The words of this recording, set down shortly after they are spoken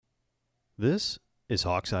This is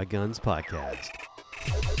Hawkseye Guns Podcast.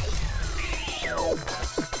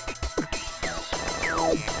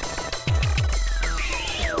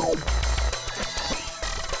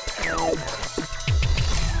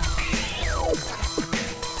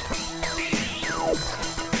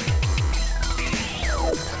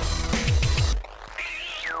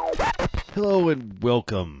 Hello and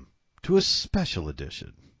welcome to a special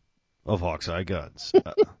edition of Hawkseye Guns.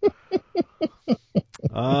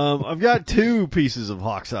 I've got two pieces of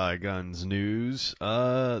Hawkseye Guns news.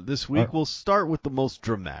 This week we'll start with the most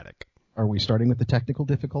dramatic. Are we starting with the technical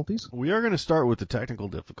difficulties? We are going to start with the technical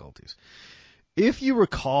difficulties. If you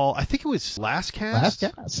recall, I think it was last cast.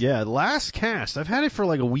 Last cast. Yeah, last cast. I've had it for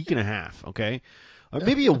like a week and a half, okay?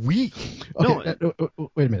 Maybe a week. Okay,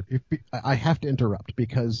 wait a minute. I have to interrupt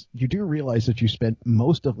because you do realize that you spent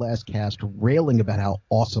most of last cast railing about how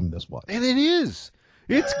awesome this was. And it is.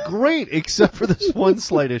 It's great, except for this one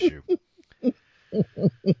slight issue.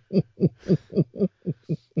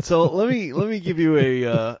 So let me give you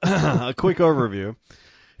a quick overview.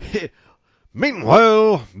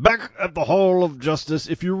 Meanwhile, back at the Hall of Justice,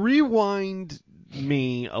 if you rewind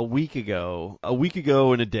me a week ago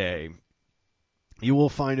in a day, you will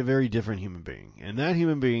find a very different human being. And that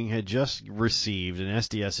human being had just received an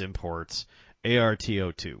SDS Imports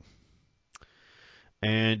ARTO2.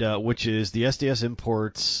 And which is the SDS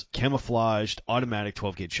Imports camouflaged automatic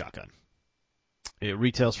 12-gauge shotgun. It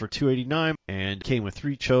retails for $289 and came with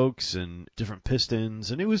 3 chokes and different pistons,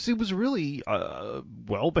 and it was really a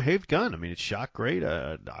well-behaved gun. I mean, it shot great.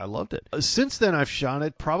 I loved it. Since then, I've shot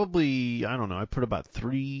it probably, I don't know, I put about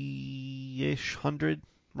 300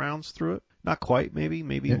 rounds through it. Not quite, maybe a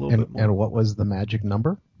little bit more. And what was the magic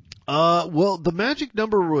number? Well, the magic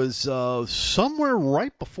number was somewhere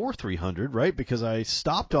right before 300, right? Because I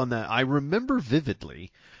stopped on that. I remember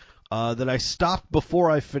vividly that I stopped before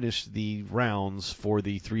I finished the rounds for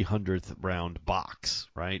the 300th round box,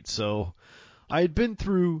 right? So I had been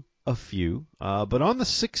through a few, but on the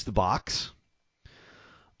 6th box...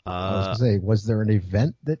 I was going to say, was there an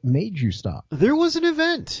event that made you stop? There was an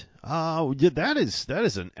event. Yeah, that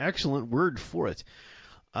is an excellent word for it.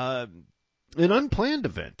 An unplanned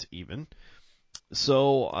event, even.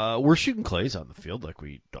 So we're shooting clays on the field like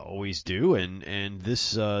we always do, and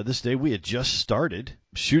this day we had just started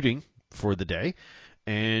shooting for the day,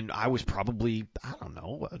 and I was probably, I don't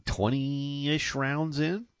know, 20-ish rounds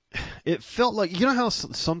in. It felt like, you know how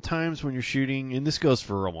sometimes when you're shooting, and this goes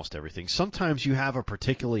for almost everything, sometimes you have a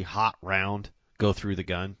particularly hot round go through the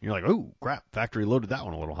gun. You're like, oh, crap, factory loaded that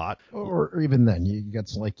one a little hot. Or even then, you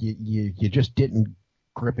got like you just didn't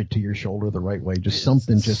grip it to your shoulder the right way. Just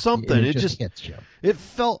something hits you. It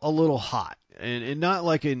felt a little hot, and not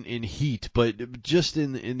like in heat, but just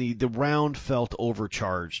in the round felt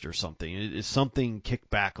overcharged or something. Something kicked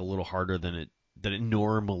back a little harder than it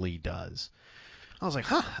normally does. I was like,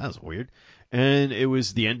 huh, that was weird. And it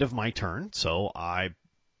was the end of my turn, so I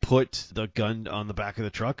put the gun on the back of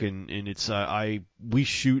the truck, and it's we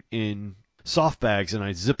shoot in soft bags, and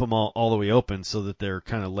I zip them all the way open so that they're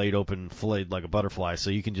kind of laid open, filleted like a butterfly,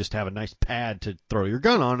 so you can just have a nice pad to throw your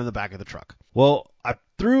gun on in the back of the truck. Well, I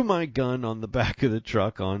threw my gun on the back of the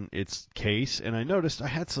truck on its case, and I noticed I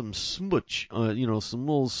had some smudge, some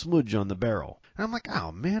little smudge on the barrel. And I'm like,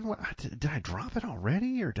 oh man, did I drop it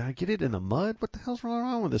already, or did I get it in the mud? What the hell's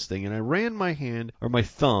wrong with this thing? And I ran my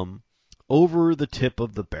thumb over the tip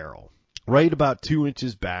of the barrel, right about 2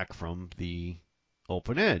 inches back from the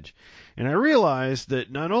open edge. And I realized that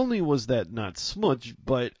not only was that not smudge,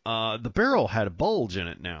 but the barrel had a bulge in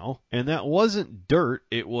it now. And that wasn't dirt.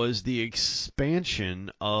 It was the expansion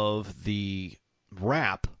of the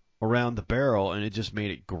wrap around the barrel, and it just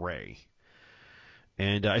made it gray.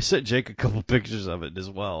 And I sent Jake a couple pictures of it as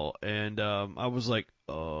well. And I was like,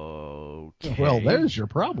 okay. Well, there's your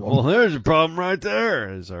problem. Well, there's your problem right there,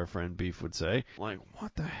 as our friend Beef would say. Like,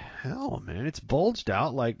 what the hell, man? It's bulged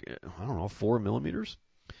out like, I don't know, 4 millimeters.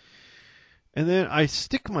 And then I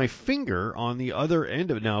stick my finger on the other end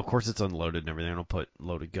of it. Now, of course, it's unloaded and everything. I don't put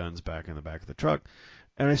loaded guns back in the back of the truck.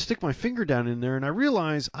 And I stick my finger down in there, and I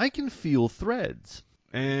realize I can feel threads.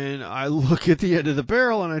 And I look at the end of the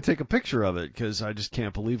barrel, and I take a picture of it because I just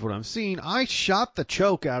can't believe what I'm seeing. I shot the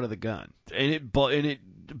choke out of the gun, and it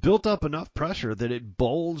built up enough pressure that it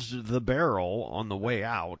bulged the barrel on the way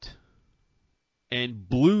out and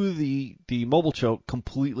blew the mobile choke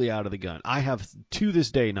completely out of the gun. I have, to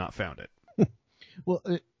this day, not found it. Well,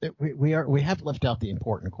 we have left out the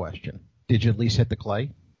important question. Did you at least hit the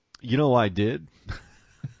clay? You know, I did.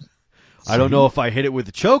 I don't know if I hit it with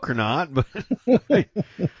the choke or not, but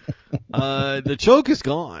the choke is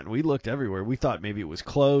gone. We looked everywhere. We thought maybe it was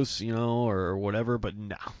close, or whatever, but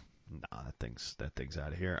no. nah, that thing's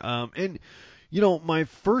out of here. And you know, my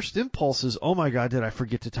first impulse is, oh my God, did I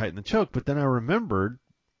forget to tighten the choke? But then I remembered,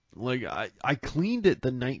 like, I cleaned it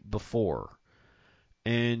the night before,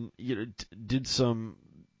 and you know, did some,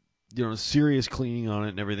 you know, serious cleaning on it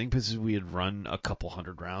and everything, because we had run a couple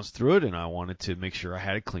hundred rounds through it, and I wanted to make sure I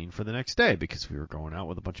had it clean for the next day, because we were going out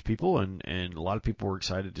with a bunch of people, and a lot of people were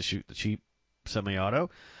excited to shoot the cheap semi-auto.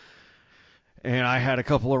 And I had a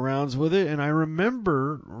couple of rounds with it, and I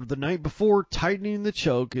remember the night before tightening the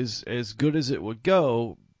choke as good as it would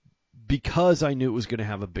go, because I knew it was going to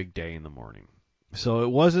have a big day in the morning. So it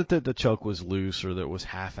wasn't that the choke was loose or that it was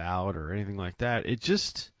half out or anything like that. It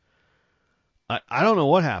just, I don't know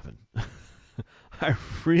what happened. I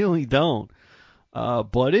really don't.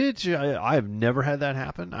 But I've never had that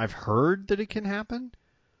happen. I've heard that it can happen,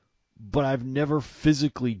 but I've never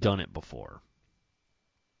physically done it before.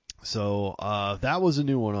 So that was a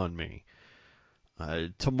new one on me.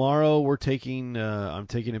 Tomorrow I'm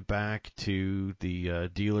taking it back to the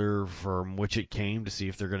dealer from which it came to see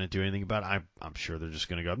if they're going to do anything about it. I'm sure they're just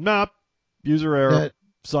going to go, nope, user error,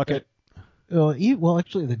 suck it. Well,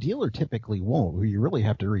 actually, the dealer typically won't. Who you really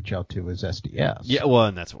have to reach out to is SDS. Yeah, well,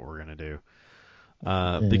 and that's what we're going to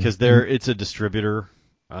do. Because it's a distributor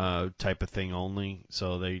type of thing only,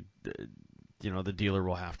 so they, you know, the dealer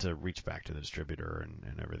will have to reach back to the distributor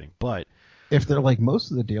and everything. But if they're like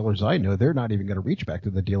most of the dealers I know, they're not even going to reach back to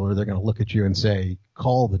the dealer. They're going to look at you and say,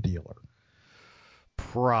 call the dealer.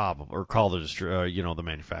 Probably, or call the you know, the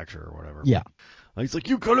manufacturer or whatever. Yeah. He's like,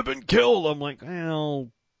 you could have been killed. I'm like,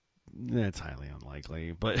 well, that's highly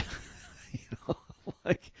unlikely, but you know,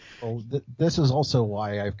 like. Well, this is also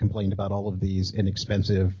why I've complained about all of these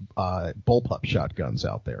inexpensive bullpup shotguns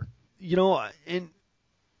out there. You know, and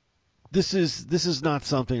this is not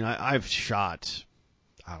something I've shot.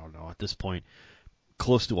 I don't know, at this point,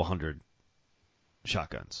 close to 100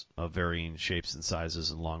 shotguns of varying shapes and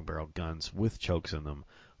sizes and long barrel guns with chokes in them.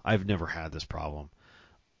 I've never had this problem.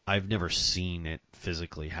 I've never seen it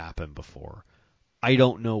physically happen before. I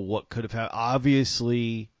don't know what could have happened.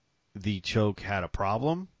 Obviously, the choke had a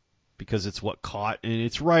problem because it's what caught, and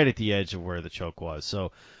it's right at the edge of where the choke was.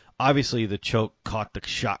 So obviously the choke caught the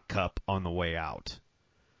shot cup on the way out,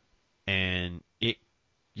 and it,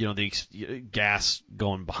 you know, the gas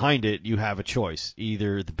going behind it, you have a choice.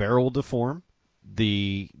 Either the barrel will deform,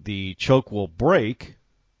 the choke will break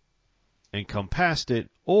and come past it,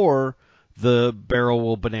 or the barrel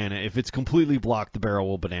will banana. If it's completely blocked, the barrel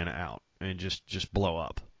will banana out and just blow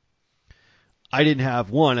up. I didn't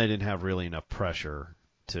have really enough pressure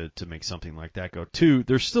to make something like that go. Two,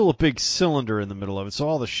 there's still a big cylinder in the middle of it, so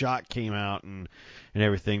all the shot came out and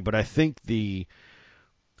everything. But I think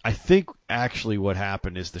actually what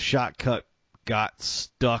happened is the shot cut got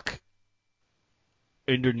stuck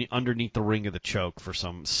underneath the ring of the choke for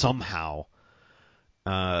somehow,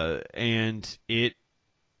 and it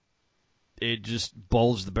just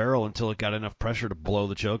bulged the barrel until it got enough pressure to blow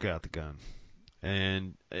the choke out the gun.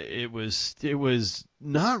 And it was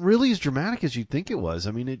not really as dramatic as you'd think it was.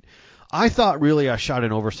 I mean, I thought really I shot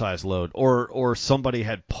an oversized load, or somebody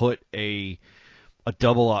had put a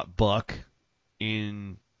double-aught buck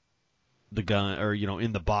in the gun, or, you know,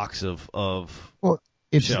 in the box of well,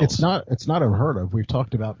 shells. It's not unheard of. We've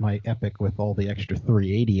talked about my Epic with all the extra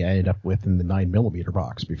 380 I ended up with in the 9mm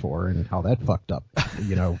box before, and how that fucked up,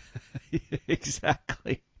 you know.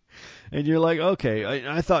 Exactly. And you're like, okay.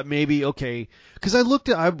 I thought maybe, okay, because I looked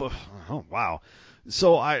at, oh wow.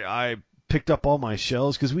 So I picked up all my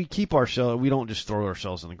shells, because we keep our shells. We don't just throw our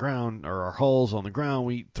shells on the ground, or our hulls on the ground.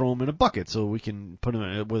 We throw them in a bucket so we can put them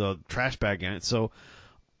in with a trash bag in it. So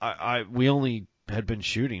we only had been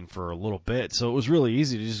shooting for a little bit, so it was really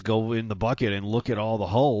easy to just go in the bucket and look at all the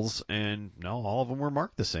hulls, and no, all of them were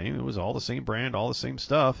marked the same. It was all the same brand, all the same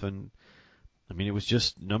stuff, and I mean, it was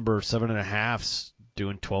just number 7.5s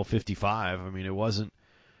doing 1255. I mean, it was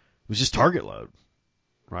just target load,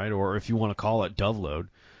 right? Or if you want to call it dove load.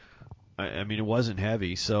 I mean, it wasn't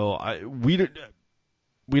heavy, so we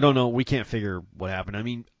don't know. We can't figure what happened. I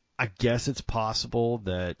mean, I guess it's possible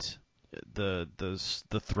that the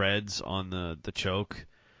threads on the choke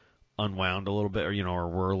unwound a little bit, or, you know, or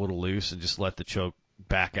were a little loose, and just let the choke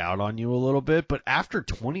back out on you a little bit. But after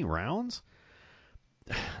 20 rounds,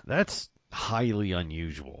 that's highly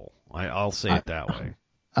unusual. I'll say it that way.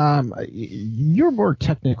 You're more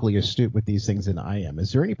technically astute with these things than I am.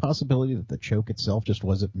 Is there any possibility that the choke itself just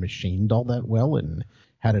wasn't machined all that well and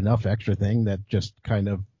had enough extra thing that just kind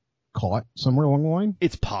of caught somewhere along the line?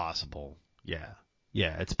 It's possible. Yeah,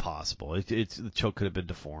 it's possible. The choke could have been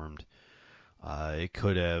deformed. It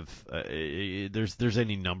could have. There's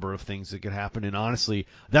any number of things that could happen, and honestly,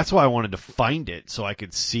 that's why I wanted to find it so I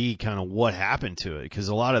could see kind of what happened to it, because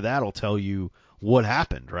a lot of that'll tell you what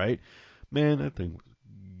happened, right? Man, that thing was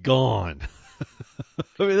gone.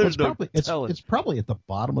 I mean, there's no telling. It's probably at the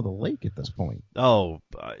bottom of the lake at this point. Oh,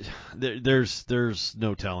 there's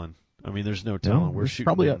no telling. I mean, there's no telling. No, We're there's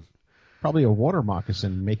shooting probably a water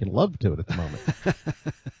moccasin making love to it at the moment.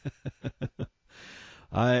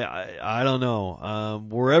 I don't know.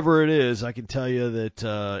 Wherever it is, I can tell you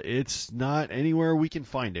that it's not anywhere we can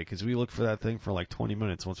find it, because we looked for that thing for like 20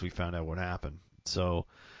 minutes once we found out what happened. So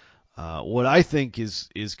what I think is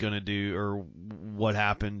going to do, or what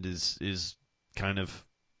happened, is kind of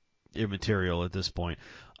immaterial at this point.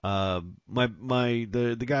 The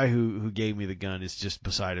guy who gave me the gun is just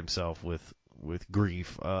beside himself with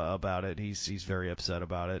grief about it. He's very upset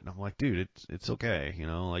about it, and I'm like, dude, it's okay,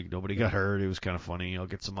 like nobody got hurt. It was kind of funny. I'll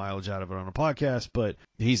get some mileage out of it on a podcast, but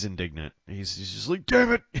he's indignant. He's just like,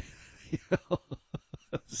 damn it,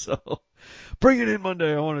 So bring it in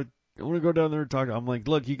Monday. I want to go down there and talk. I'm like,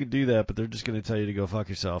 look, you can do that, but they're just going to tell you to go fuck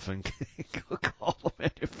yourself and go call the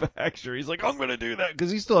manufacturer. He's like, I'm going to do that,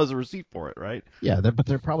 because he still has a receipt for it, right? Yeah, but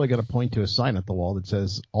they're probably going to point to a sign at the wall that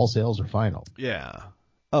says all sales are final. Yeah.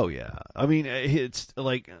 Oh yeah. I mean, it's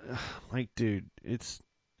like, dude,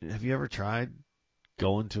 have you ever tried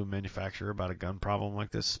going to a manufacturer about a gun problem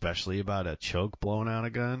like this, especially about a choke blowing out a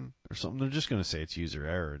gun or something? They're just going to say it's user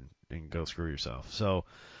error and go screw yourself. So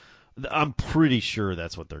I'm pretty sure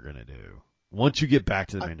that's what they're going to do. Once you get back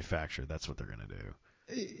to the manufacturer, that's what they're going to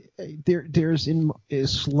do. There's a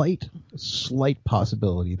slight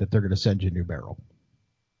possibility that they're going to send you a new barrel.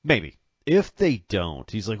 Maybe. If they don't,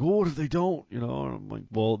 he's like, well, what if they don't? And I'm like,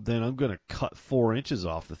 well, then I'm going to cut 4 inches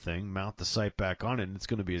off the thing, mount the sight back on it, and it's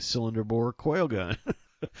going to be a cylinder bore coil gun.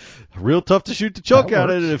 Real tough to shoot the choke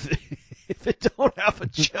out of it if it don't have a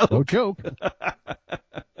choke. No choke.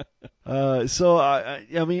 So I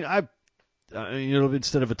mean,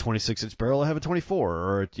 instead of a 26-inch barrel, I have a 24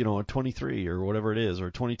 or a 23 or whatever it is, or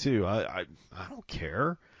a 22. I don't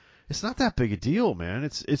care. It's not that big a deal, man.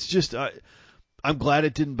 It's just. I'm glad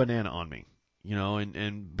it didn't banana on me,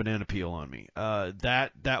 and banana peel on me.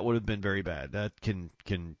 That would have been very bad. That can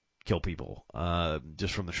kill people,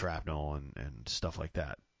 just from the shrapnel and stuff like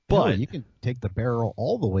that. But you can take the barrel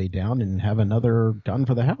all the way down and have another gun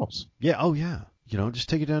for the house. Yeah. Oh yeah. Just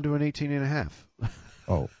take it down to an 18.5.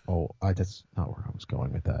 That's not where I was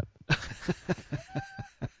going with that.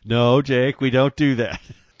 No, Jake, we don't do that.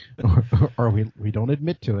 or we don't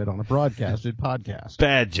admit to it on a broadcasted podcast.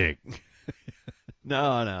 Bad, Jake. No,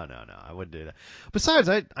 I wouldn't do that. Besides,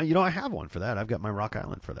 I have one for that. I've got my Rock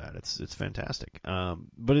Island for that. It's fantastic.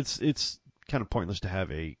 But it's kind of pointless to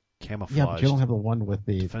have a camouflage. Yeah, but you don't have the one with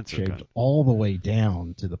the shaped all the way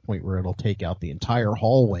down to the point where it'll take out the entire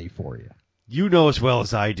hallway for you. You know as well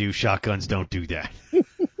as I do, shotguns don't do that.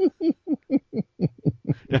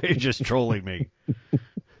 You're just trolling me.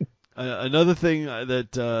 Another thing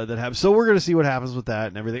that happens. So we're gonna see what happens with that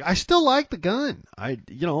and everything. I still like the gun.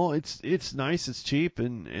 It's nice. It's cheap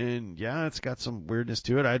and yeah, it's got some weirdness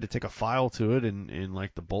to it. I had to take a file to it in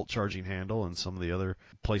like the bolt charging handle and some of the other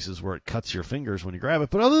places where it cuts your fingers when you grab it.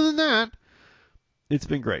 But other than that, it's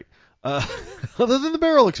been great. Other than the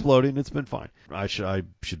barrel exploding, it's been fine. I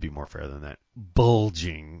should be more fair than that.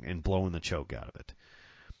 Bulging and blowing the choke out of it.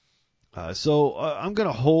 So I'm going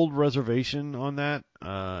to hold reservation on that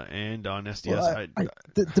and on SDS.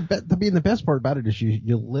 The best part about it is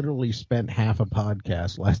you literally spent half a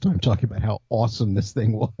podcast last time talking about how awesome this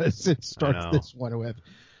thing was. It starts this one with,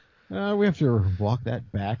 we have to walk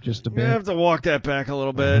that back just a bit. We have to walk that back a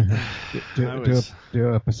little bit. Do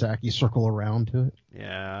a Pisaki circle around to it.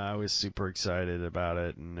 Yeah, I was super excited about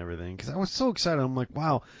it and everything because I was so excited. I'm like,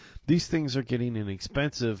 wow. These things are getting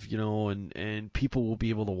inexpensive, and people will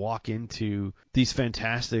be able to walk into these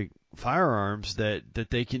fantastic firearms that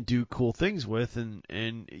they can do cool things with, and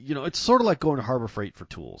it's sort of like going to Harbor Freight for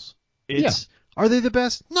tools. Are they the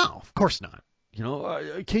best? No, of course not.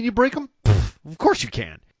 Can you break them? Of course you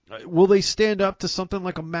can. Will they stand up to something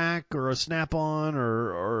like a Mac or a Snap-on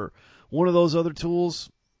or one of those other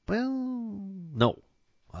tools? Well, no.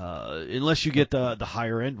 Unless you get the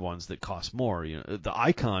higher end ones that cost more, the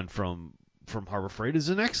Icon from Harbor Freight is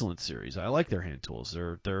an excellent series. I like their hand tools.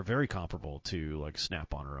 They're very comparable to like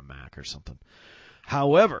Snap-on or a Mac or something.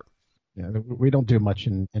 However, yeah, we don't do much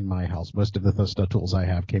in my house. Most of the tools I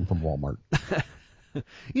have came from Walmart.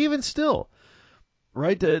 Even still,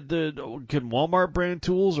 right? The can Walmart brand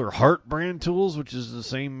tools or Hart brand tools, which is the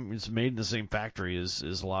same, it's made in the same factory as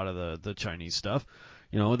a lot of the Chinese stuff.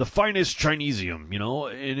 The finest Chinesium,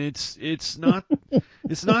 and it's not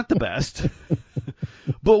It's not the best.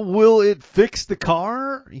 But will it fix the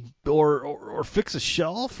car or fix a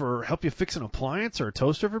shelf or help you fix an appliance or a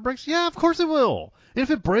toaster if it breaks? Yeah, of course it will. And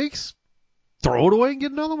if it breaks, throw it away and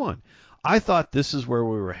get another one. I thought this is where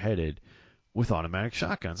we were headed with automatic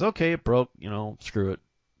shotguns. Okay, it broke, screw it.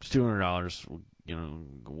 It's $200,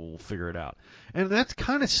 we'll figure it out. And that's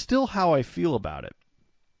kind of still how I feel about it.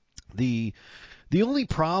 The only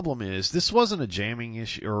problem is this wasn't a jamming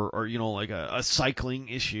issue or like a cycling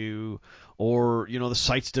issue or, the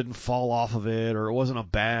sights didn't fall off of it or it wasn't a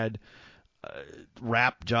bad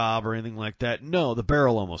wrap job or anything like that. No, the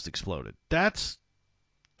barrel almost exploded. That's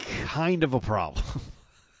kind of a problem.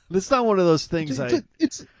 It's not one of those things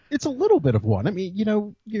It's a little bit of one. I mean,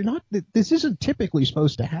 you're not. This isn't typically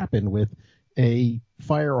supposed to happen with a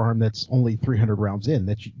firearm that's only 300 rounds in.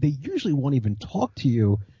 They usually won't even talk to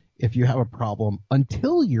you if you have a problem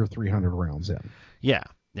until you're 300 rounds in. Yeah.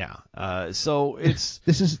 So it's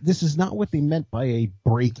this is not what they meant by a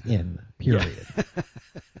break-in. Period. Yeah.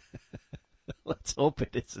 Let's hope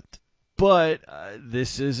it isn't. But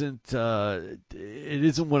this isn't. It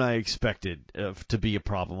isn't what I expected to be a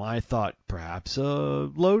problem. I thought perhaps a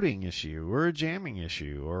loading issue or a jamming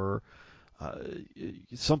issue or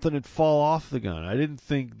something would fall off the gun. I didn't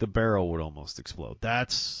think the barrel would almost explode.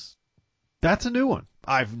 That's a new one.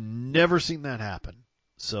 I've never seen that happen.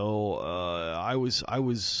 So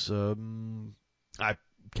I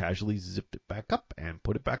casually zipped it back up and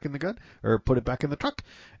put it back in the gun, or put it back in the truck,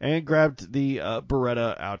 and grabbed the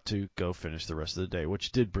Beretta out to go finish the rest of the day,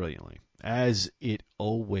 which did brilliantly, as it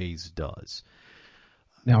always does.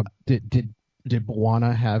 Now, did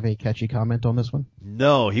Bwana have a catchy comment on this one?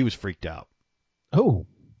 No, he was freaked out. Oh.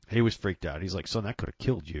 He was freaked out. He's like, son, that could have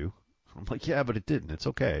killed you. I'm like, yeah, but it didn't. It's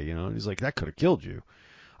okay. He's like, that could have killed you.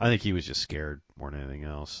 I think he was just scared more than anything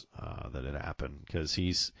else that it happened because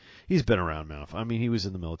he's been around I mean, he was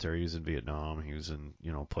in the military. He was in Vietnam. He was in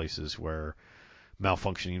places where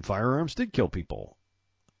malfunctioning firearms did kill people,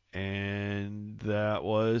 and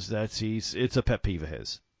it's a pet peeve of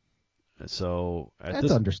his. So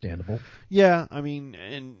that's understandable. Yeah, I mean,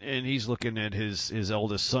 and he's looking at his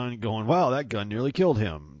eldest son, going, "Wow, that gun nearly killed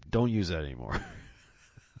him. Don't use that anymore."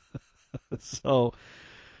 So.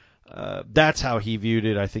 That's how he viewed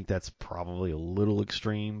it. I think that's probably a little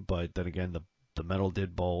extreme, but then again, the metal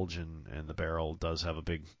did bulge, and the barrel does have a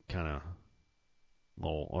big kind of a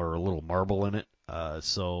little marble in it.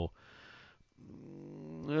 So,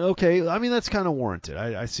 okay, I mean, that's kind of warranted.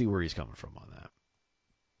 I see where he's coming from on that.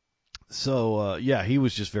 So, yeah, he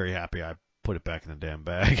was just very happy I put it back in the damn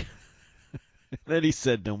bag. Then he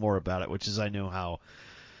said no more about it, which is I know how,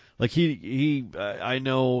 like, I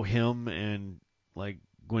know him, and, like,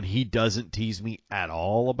 when he doesn't tease me at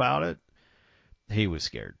all about it, he was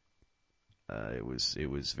scared. It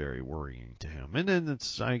was very worrying to him, and then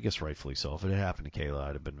it's, I guess, rightfully so. If it had happened to Kayla,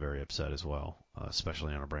 I'd have been very upset as well,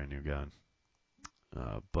 especially on a brand new gun.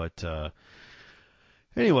 But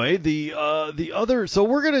anyway, the other, so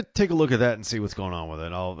we're gonna take a look at that and see what's going on with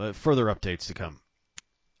it. I'll further updates to come.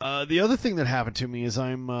 The other thing that happened to me is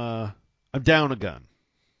I'm down a gun.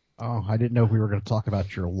 Oh, I didn't know we were going to talk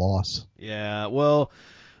about your loss. Yeah, well,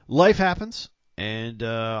 life happens, and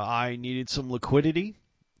I needed some liquidity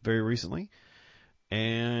very recently,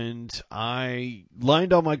 and I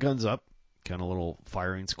lined all my guns up, kind of little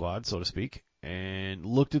firing squad, so to speak, and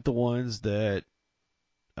looked at the ones that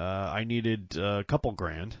I needed a couple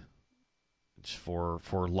grand for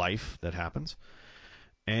life that happens,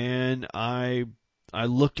 and I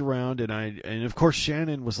looked around, and of course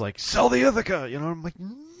Shannon was like, sell the Ithaca, I'm like,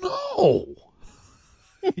 no.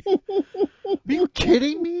 Are you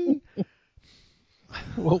kidding me?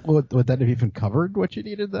 Well, would that have even covered what you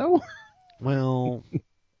needed, though? Well,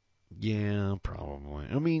 yeah, probably.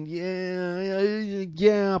 I mean,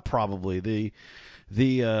 yeah, probably. The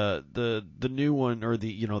new one, or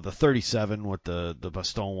the 37 with the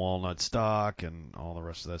Bastogne walnut stock and all the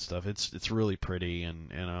rest of that stuff. It's really pretty,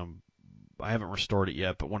 and I haven't restored it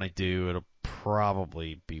yet, but when I do, it'll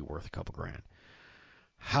probably be worth a couple grand.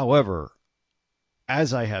 However,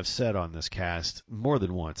 as I have said on this cast more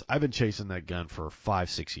than once, I've been chasing that gun for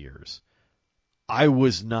 5-6 years. I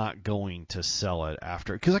was not going to sell it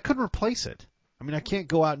after, because I couldn't replace it. I mean, I can't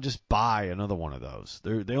go out and just buy another one of those.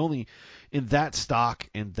 They only, in that stock,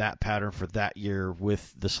 in that pattern for that year,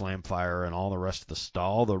 with the Slamfire and all the rest of the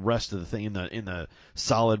stall, the rest of the thing in the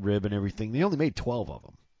solid rib and everything, they only made 12 of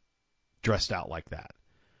them dressed out like that.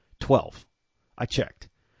 12. I checked.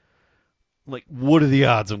 Like, what are the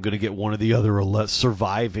odds I'm going to get one of the other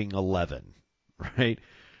surviving 11, right?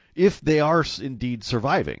 If they are indeed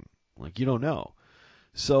surviving, like, you don't know.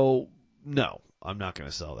 So, no, I'm not going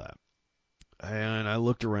to sell that. and I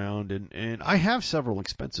looked around, and I have several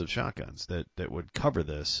expensive shotguns that would cover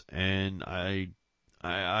this, and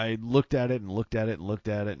I looked at it and looked at it and looked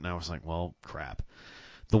at it, and I was like, well, crap.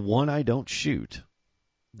 The one I don't shoot,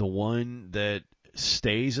 the one that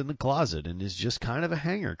stays in the closet and is just kind of a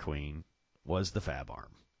hanger queen, was the Fab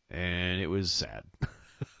Arm, and it was sad.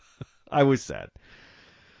 I was sad.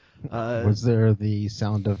 Was there the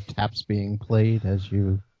sound of taps being played as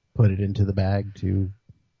you put it into the bag to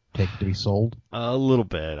take it to be sold? A little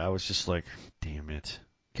bit. I was just like, damn it.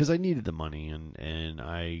 Because I needed the money, and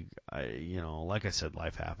I, like I said,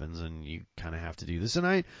 life happens, and you kind of have to do this. And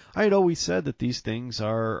I had always said that these things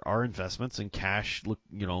are investments, and cash,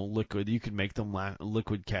 liquid. You can make them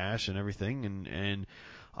liquid cash and everything, and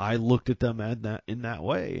I looked at them in that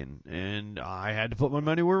way, and I had to put my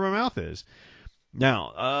money where my mouth is.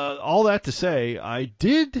 Now, all that to say, I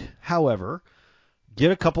did, however,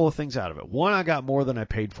 get a couple of things out of it. One, I got more than I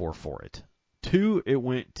paid for it. Two, it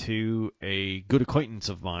went to a good acquaintance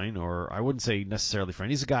of mine, or I wouldn't say necessarily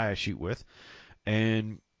friend. He's a guy I shoot with,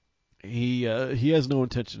 and he has no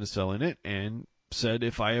intention of selling it, and said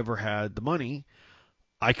if I ever had the money,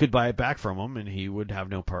 I could buy it back from him, and he would have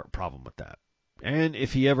no problem with that. And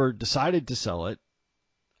if he ever decided to sell it,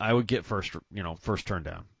 I would get first turn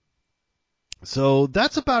down. So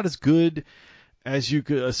that's about as good as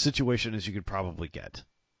a situation as you could probably get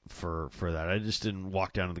for that. I just didn't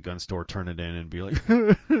walk down to the gun store, turn it in, and be like,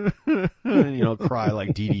 cry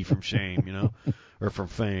like Dee Dee from Shame, or from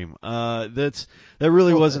Fame. That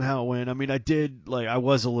really wasn't how it went. I mean, I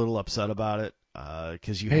was a little upset about it,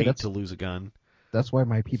 because you hate to lose a gun. That's why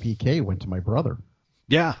my PPK went to my brother.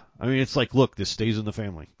 Yeah. I mean, it's like, look, this stays in the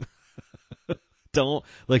family. Don't,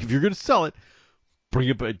 if you're going to sell it, bring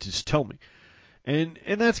it back, just tell me. And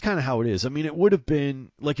that's kind of how it is. I mean, it would have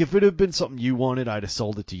been, if it had been something you wanted, I'd have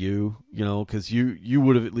sold it to you, because you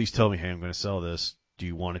would have at least told me, hey, I'm going to sell this. Do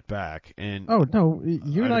you want it back? And oh, no,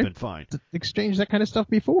 you and I been fine. Exchanged that kind of stuff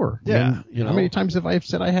before. Yeah. And how many times have I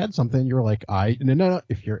said I had something, you're like, no,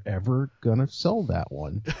 if you're ever going to sell that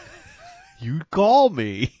one. You call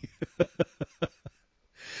me.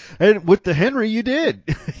 And with the Henry, you did.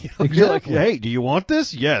 Exactly. You're like, hey, do you want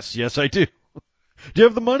this? Yes, I do. Do you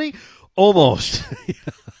have the money? Almost.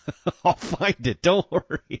 I'll find it. Don't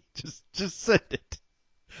worry. Just send it.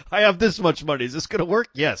 I have this much money. Is this going to work?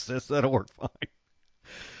 Yes, that'll work fine.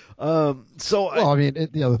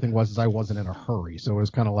 The other thing was I wasn't in a hurry, so it was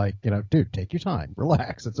kind of like, dude, take your time,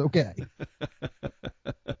 relax, it's okay.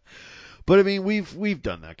 But I mean, we've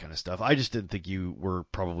done that kind of stuff. I just didn't think you were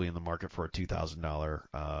probably in the market for a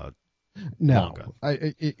 $2,000 no.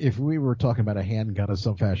 If we were talking about a handgun of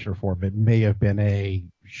some fashion or form, it may have been a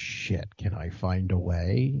shit. Can I find a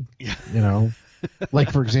way? Yeah.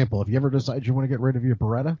 Like, for example, if you ever decide you want to get rid of your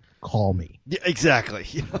Beretta, call me. Yeah, exactly.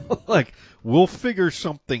 We'll figure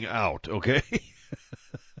something out. Okay.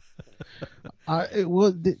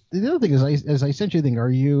 Well, the other thing is, as I sent you the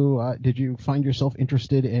thing, did you find yourself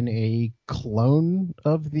interested in a clone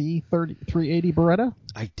of the 380 Beretta?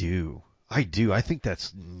 I do. I think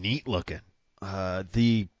that's neat looking. Because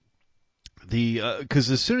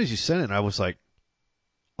as soon as you sent it, I was like,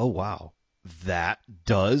 oh wow, that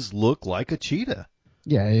does look like a cheetah.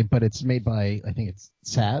 Yeah, but it's made by, I think it's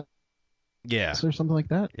SAT. Yeah. Or something like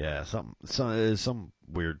that. Yeah, some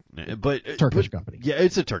weird, but Turkish company. Yeah,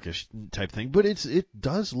 it's a Turkish type thing, but it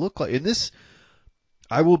does look like. And this,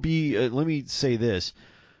 I will be. Let me say this: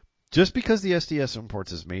 just because the SDS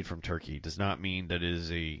imports is made from Turkey does not mean that it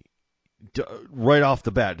is right off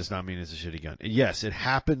the bat does not mean it's a shitty gun. Yes, it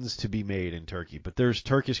happens to be made in Turkey, but there's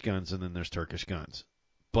Turkish guns and then there's Turkish guns.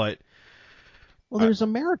 But there's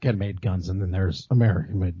American-made guns and then there's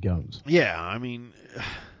American-made guns. Yeah, I mean,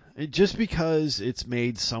 just because it's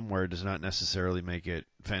made somewhere does not necessarily make it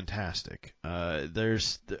fantastic.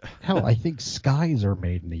 Hell, I think Skies are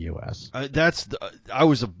made in the U.S. I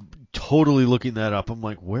was totally looking that up. I'm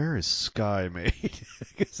like, where is Sky made?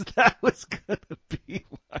 Because that was gonna be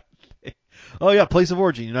my thing. Oh yeah, place of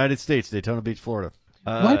origin, United States, Daytona Beach, Florida.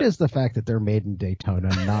 Why does the fact that they're made in Daytona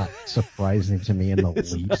not surprising to me in the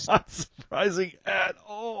least? Not surprising at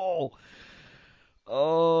all.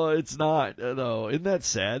 Oh, it's not. No, isn't that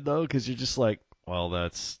sad though? Because you're just like, well,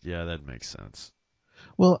 that makes sense.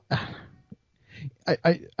 Well,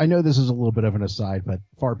 I know this is a little bit of an aside, but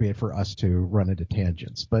far be it for us to run into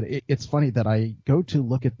tangents. But it's funny that I go to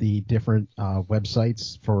look at the different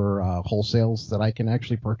websites for wholesales that I can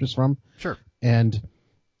actually purchase from. Sure. And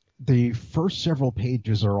the first several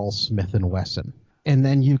pages are all Smith & Wesson. And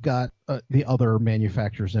then you've got the other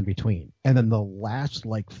manufacturers in between. And then the last,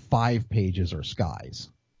 5 pages are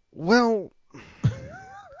Skies. Well,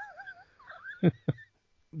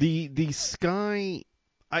 the Sky,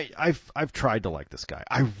 I've tried to like the Sky.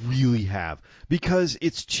 I really have, because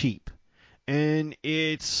it's cheap and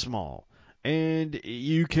it's small and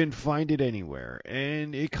you can find it anywhere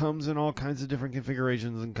and it comes in all kinds of different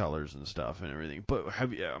configurations and colors and stuff and everything. But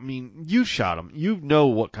I mean, you shot them. You know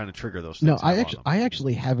what kind of trigger those No, things have on them. I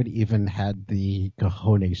actually haven't even had the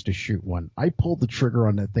cojones to shoot one. I pulled the trigger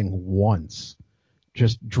on that thing once,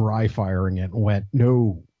 just dry firing it, and went,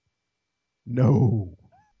 no.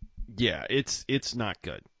 Yeah, it's not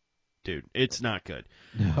good, dude. It's not good.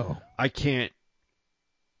 No. I can't.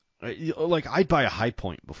 Like, I'd buy a High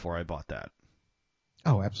Point before I bought that.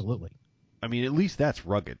 Oh, absolutely. I mean, at least that's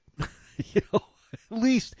rugged. you know, at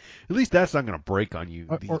least that's not going to break on you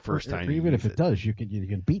the first time. Or even if it does, you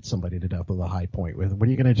can beat somebody to death with a High Point. With what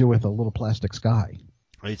are you going to do with a little plastic Sky?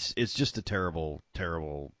 It's just a terrible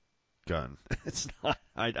gun. It's not.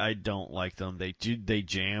 I don't like them. They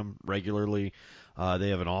jam regularly. They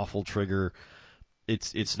have an awful trigger.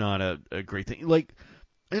 It's not a great thing. Like,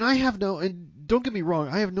 and don't get me wrong,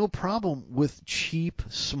 I have no problem with cheap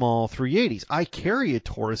small 380s. I carry a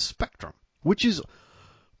Taurus Spectrum, which is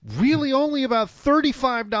really only about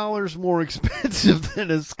 $35 more expensive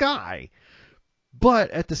than a Sky.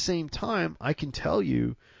 But at the same time, I can tell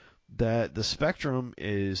you that the Spectrum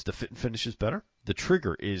the fit and finish is better. The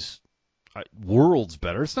trigger is worlds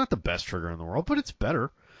better. It's not the best trigger in the world, but it's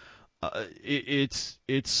better.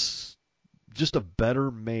 It's just a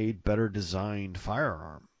better made, better designed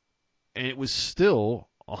firearm. And it was still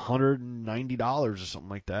 $190 or something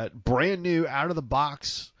like that. Brand new, out of the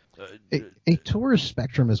box. A Taurus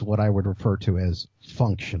Spectrum is what I would refer to as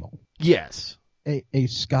functional. Yes. A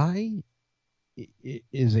Sky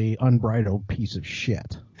is a unbridled piece of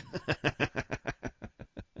shit.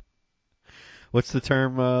 What's the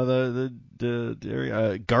term?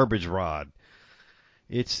 The garbage rod.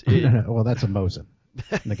 Well, that's a Mosin.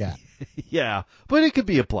 Nagat. Yeah, but it could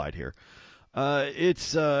be applied here.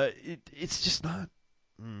 It's just not.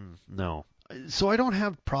 No. So I don't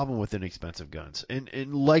have a problem with inexpensive guns.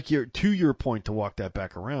 And like to your point, to walk that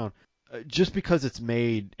back around, just because it's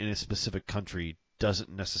made in a specific country doesn't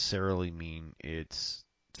necessarily mean it's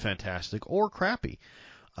fantastic or crappy.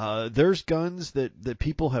 There's guns that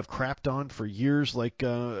people have crapped on for years. Like,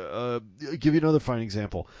 I'll give you another fine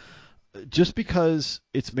example. Just because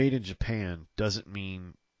it's made in Japan doesn't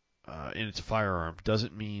mean, and it's a firearm,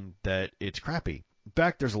 doesn't mean that it's crappy. In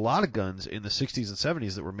fact, there's a lot of guns in the 60s and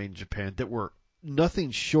 70s that were made in Japan that were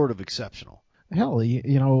nothing short of exceptional. Hell,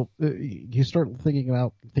 you start thinking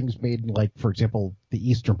about things made in, like, for example, the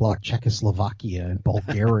Eastern Bloc, Czechoslovakia and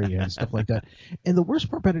Bulgaria and stuff like that. And the worst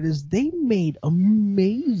part about it is they made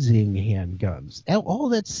amazing handguns. All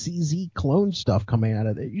that CZ clone stuff coming out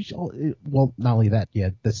of it. Well, not only that,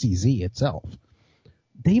 the CZ itself.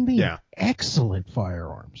 They made excellent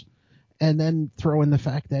firearms. And then throw in the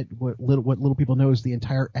fact that what little people know is the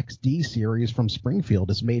entire XD series from Springfield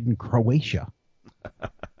is made in Croatia.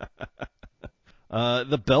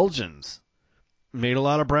 The Belgians made a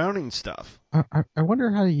lot of Browning stuff. I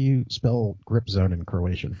wonder how you spell grip zone in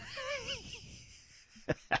Croatian.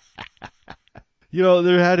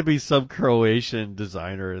 There had to be some Croatian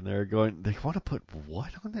designer in there going, they want to put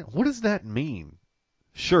what on that? What does that mean?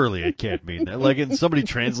 Surely it can't mean that. Like, and somebody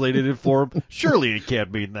translated it for them. Surely it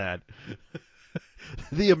can't mean that.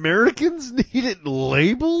 The Americans need it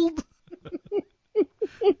labeled?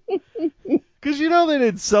 Because they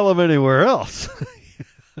didn't sell them anywhere else.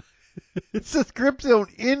 It says grip zone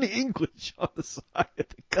in English on the side of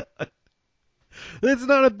the gun. That's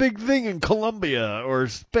not a big thing in Colombia or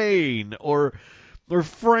Spain or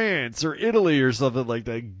France or Italy or something like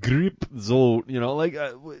that. Grip zone,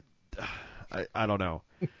 I don't know.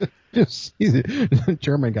 Just see the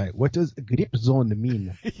German guy. What does grip zone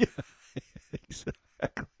mean? Yeah,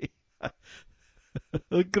 exactly.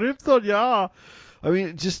 Grip zone, yeah. I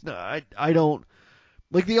mean, just I don't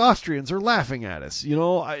like, the Austrians are laughing at us.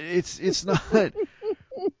 It's not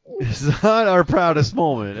our proudest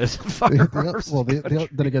moment as a firearms. Well,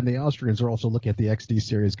 then again, the Austrians are also looking at the XD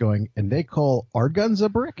series, going, and they call our guns a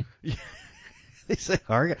brick. They say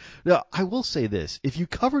our gun. Now, I will say this: if you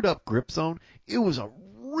covered up grip zone, it was a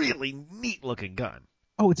really neat looking gun.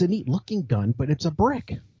 Oh, it's a neat looking gun, but it's a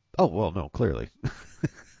brick. Oh well, no, clearly.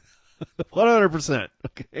 100%.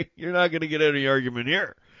 Okay, you're not going to get any argument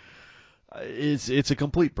here. It's a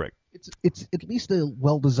complete brick. It's at least a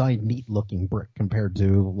well-designed, neat-looking brick compared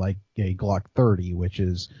to, like, a Glock 30, which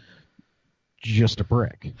is just a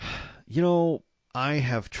brick. I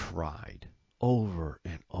have tried over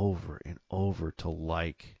and over and over to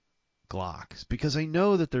like Glocks because I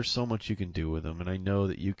know that there's so much you can do with them, and I know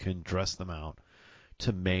that you can dress them out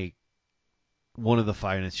to make one of the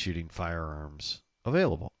finest shooting firearms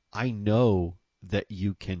available. I know that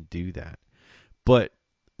you can do that. But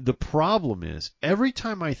the problem is, every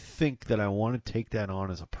time I think that I want to take that on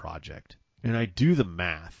as a project, and I do the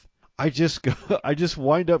math, I just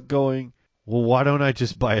wind up going, well, why don't I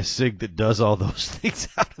just buy a SIG that does all those things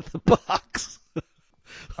out of the box?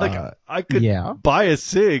 I could buy a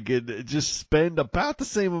SIG and just spend about the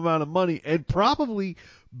same amount of money and probably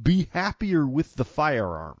be happier with the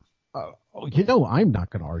firearm. I'm not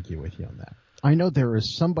going to argue with you on that. I know there is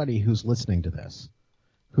somebody who's listening to this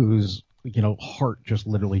whose heart just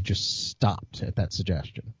literally just stopped at that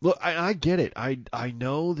suggestion. Look, I get it. I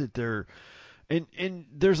know that there, and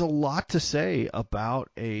there's a lot to say about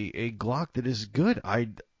a Glock that is good.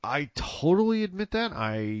 I totally admit that.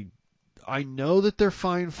 I know that they're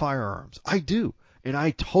fine firearms. I do, and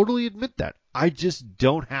I totally admit that. I just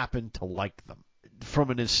don't happen to like them.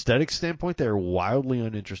 From an aesthetic standpoint, they're wildly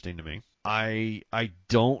uninteresting to me. I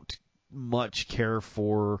don't much care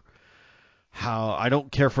for I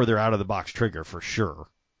don't care for their out-of-the-box trigger, for sure.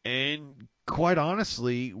 And quite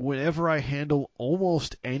honestly, whenever I handle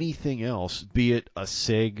almost anything else, be it a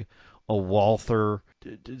SIG, a Walther,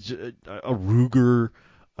 a Ruger,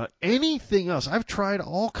 anything else, I've tried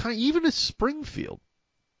all kinds, even a Springfield.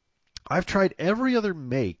 I've tried every other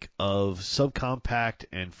make of subcompact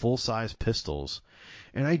and full-size pistols,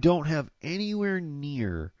 and I don't have anywhere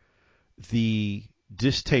near the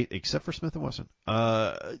distaste, except for Smith & Wesson.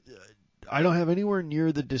 I don't have anywhere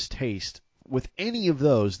near the distaste with any of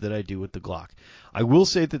those that I do with the Glock. I will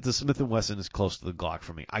say that the Smith & Wesson is close to the Glock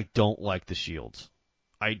for me. I don't like the shields.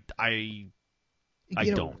 I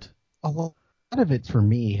don't. A lot of it for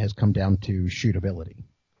me has come down to shootability.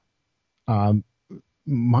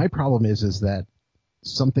 My problem is that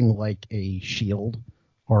something like a shield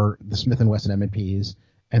or the Smith & Wesson M&Ps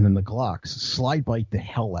and then the Glocks slide bite the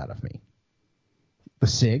hell out of me. The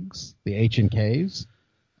SIGs, the H&Ks,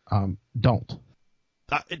 don't.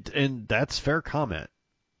 And that's fair comment.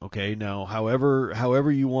 Okay, now,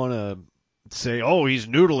 however you want to say, oh, he's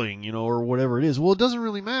noodling, or whatever it is. Well, it doesn't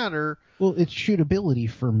really matter. Well, it's shootability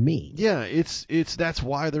for me. Yeah, it's that's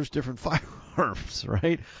why there's different firearms,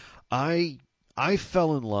 right? I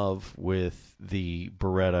fell in love with the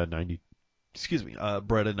Beretta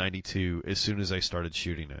 92 as soon as I started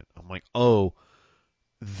shooting it. I'm like, oh,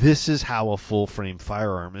 this is how a full frame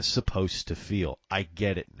firearm is supposed to feel. I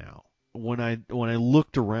get it now. When I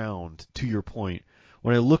looked around, to your point,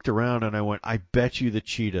 when I looked around and I went, I bet you the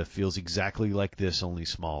Cheetah feels exactly like this, only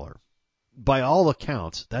smaller. By all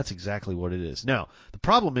accounts, that's exactly what it is. Now, the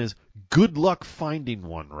problem is, good luck finding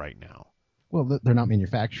one right now. Well, they're not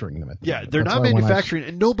manufacturing them. They're not manufacturing,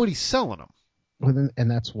 and nobody's selling them.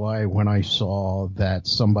 And that's why when I saw that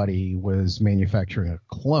somebody was manufacturing a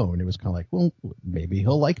clone, it was kind of like, well, maybe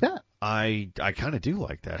he'll like that. I kind of do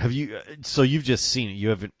like that. Have you? So you've just seen it. You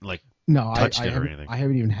haven't touched it or anything. I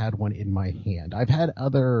haven't even had one in my hand. I've had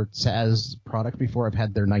other SAS product before. I've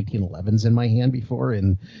had their 1911s in my hand before,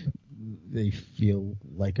 and they feel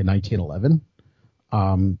like a 1911.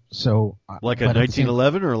 Like a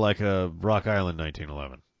 1911 or like a Rock Island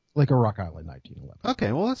 1911? Like a Rock Island 1911.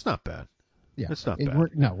 Okay, well that's not bad. Yeah, that's not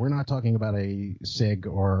bad. We're not talking about a SIG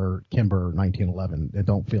or Kimber 1911. It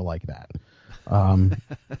don't feel like that.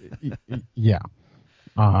 Yeah.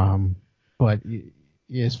 But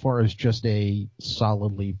as far as just a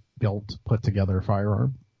solidly built, put together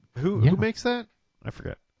firearm, who makes that? I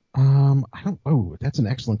forget. I don't. Oh, that's an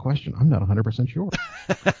excellent question. I'm not 100% sure.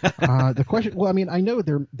 The question. Well, I mean, I know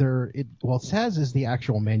SAS is the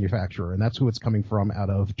actual manufacturer, and that's who it's coming from out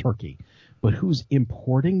of Turkey. But who's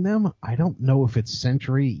importing them? I don't know if it's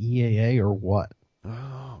Century, EAA, or what.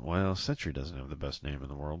 Oh, well, Century doesn't have the best name in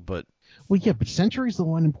the world, but... Well, yeah, but Century's the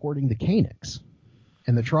one importing the Canucks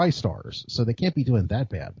and the TriStars, so they can't be doing that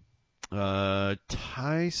bad.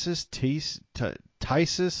 Tysis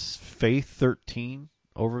Faith 13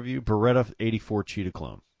 overview, Beretta 84 Cheetah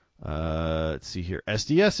clone. Let's see here.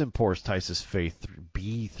 SDS imports Tysis Faith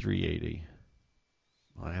B380.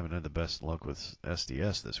 I haven't had the best luck with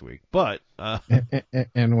SDS this week, but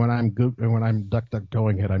and when I'm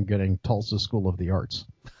DuckDuckGoing it, I'm getting Tulsa School of the Arts.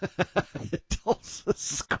 Tulsa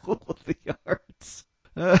School of the Arts.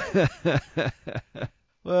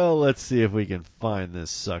 Well, let's see if we can find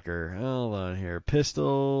this sucker. Hold on here.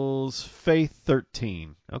 Pistols Faith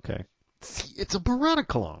 13. Okay, it's a Beretta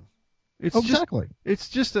clone. Exactly. It's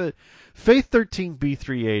just a Faith 13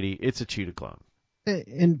 B380. It's a Cheetah clone.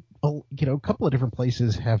 And a couple of different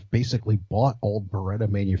places have basically bought old Beretta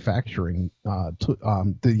manufacturing,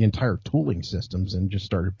 the entire tooling systems, and just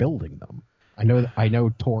started building them. I know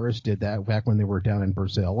Taurus did that back when they were down in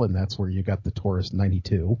Brazil, and that's where you got the Taurus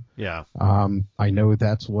 92. Yeah. I know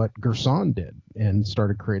that's what Gerson did and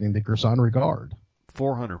started creating the Gerson Regard.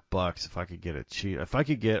 $400 if I could get a cheetah. If I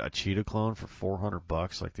could get a cheetah clone for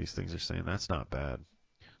 $400, like these things are saying, that's not bad.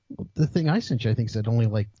 The thing I sent you, I think, said only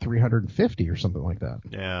like 350 or something like that.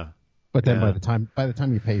 Yeah. But then Yeah. by the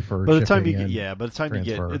time you pay for By the time shipping you and by the time you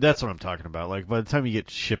transfer. get, that's what I'm talking about. Like by the time you get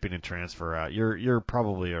shipping and transfer out, you're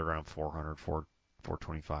probably around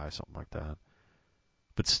 425, something like that.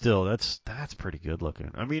 But still, that's pretty good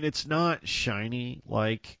looking. I mean, it's not shiny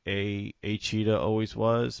like a cheetah always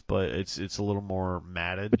was, but it's a little more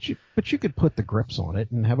matted. But you could put the grips on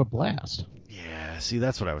it and have a blast. Yeah, see,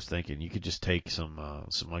 that's what I was thinking. You could just take some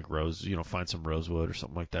like rose, find some rosewood or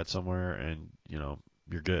something like that somewhere, and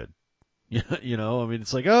you're good. I mean,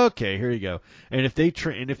 it's like, okay, here you go. And if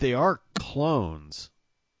they are clones,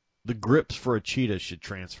 the grips for a cheetah should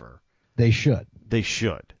transfer. They should. They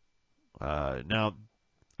should. Now,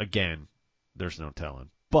 again, there's no telling,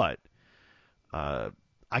 but I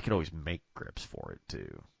could always make grips for it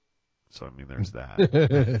too. So I mean, there's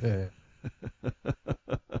that.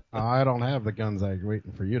 I don't have the guns I'm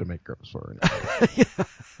waiting for you to make grips for. Yeah,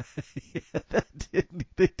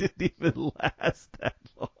 they didn't even last that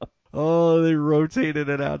long. Oh, they rotated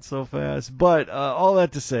it out so fast. But all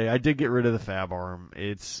that to say, I did get rid of the Fab arm.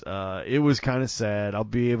 It was kind of sad. I'll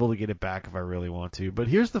be able to get it back if I really want to. But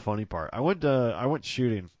here's the funny part. I went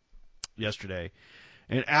shooting yesterday,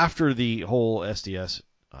 and after the whole SDS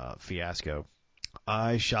fiasco,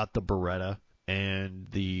 I shot the Beretta and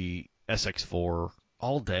the SX4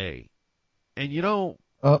 all day. And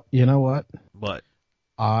Oh, you know what? what?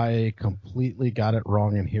 I completely got it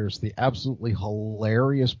wrong, and here's the absolutely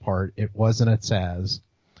hilarious part. It wasn't a Taz.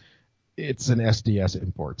 It's an SDS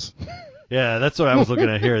Imports. Yeah, that's what I was looking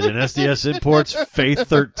at here. The SDS Imports Faith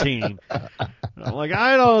 13. I'm like,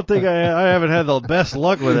 I don't think I haven't had the best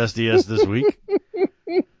luck with SDS this week.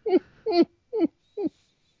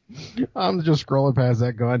 I'm just scrolling past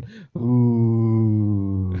that going,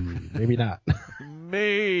 ooh, maybe not.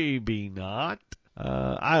 Maybe not.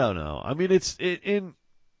 I don't know. I mean,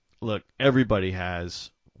 look, everybody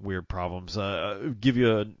has weird problems. Give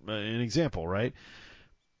you an example, right?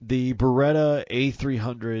 The Beretta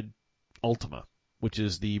A300 Ultima, which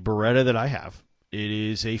is the Beretta that I have. It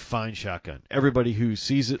is a fine shotgun. Everybody who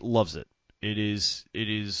sees it loves it. It is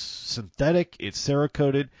synthetic. It's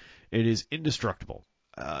Cerakoted. It is indestructible.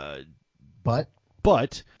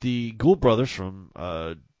 But the Gould brothers from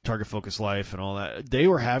Target Focus Life and all that, they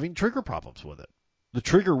were having trigger problems with it. The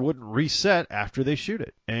trigger wouldn't reset after they shoot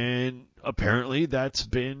it. And apparently that's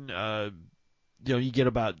been, you get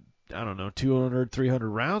about, I don't know, 200, 300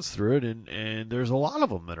 rounds through it, and there's a lot of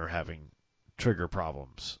them that are having trigger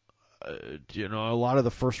problems. A lot of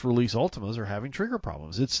the first release Ultimas are having trigger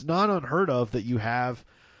problems. It's not unheard of that you have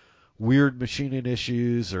weird machining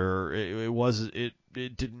issues, or it wasn't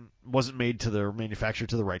made to the manufacturer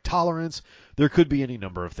to the right tolerance. There could be any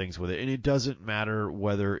number of things with it, and it doesn't matter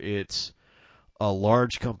whether it's a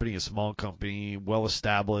large company, a small company, well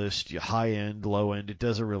established, high end, low end. It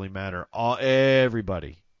doesn't really matter.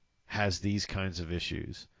 Everybody has these kinds of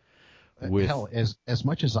issues. Hell, as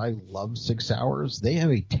much as I love 6 Hours, they have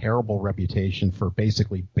a terrible reputation for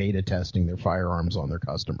basically beta testing their firearms on their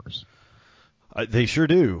customers. They sure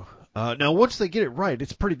do. Now, once they get it right,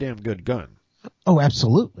 it's a pretty damn good gun. Oh,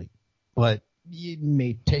 absolutely. But it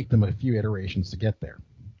may take them a few iterations to get there.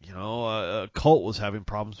 Colt was having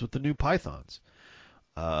problems with the new Pythons.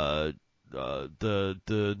 The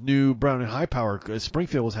new Brown and High Power,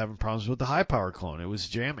 Springfield was having problems with the High Power clone. It was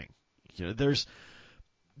jamming.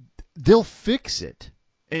 They'll fix it,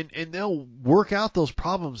 and they'll work out those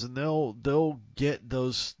problems, and they'll get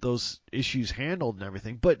those issues handled and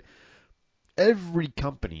everything. But every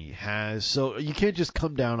company has, so you can't just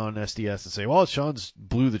come down on SDS and say, well, Sean's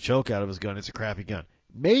blew the choke out of his gun. It's a crappy gun.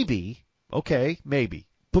 Maybe. Okay, maybe.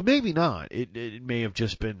 But maybe not. It may have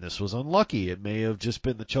just been this was unlucky. It may have just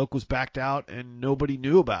been the choke was backed out and nobody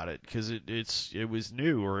knew about it because it was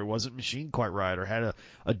new, or it wasn't machined quite right, or had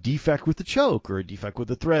a defect with the choke, or a defect with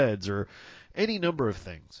the threads, or any number of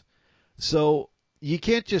things. So you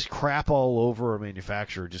can't just crap all over a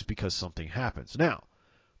manufacturer just because something happens. Now,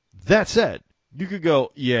 that said, you could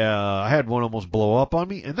go, yeah, I had one almost blow up on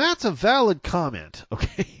me, and that's a valid comment,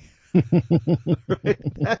 okay? Right?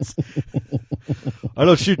 I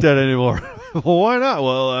don't shoot that anymore. Well, why not?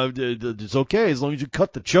 Well, it's okay as long as you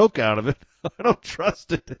cut the choke out of it. I don't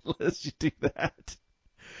trust it unless you do that.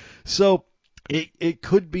 So it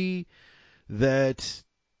could be that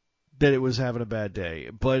it was having a bad day,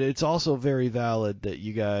 but it's also very valid that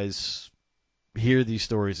you guys hear these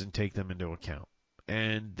stories and take them into account.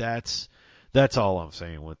 And that's all I'm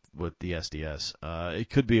saying with the SDS. It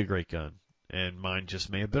could be a great gun, and mine just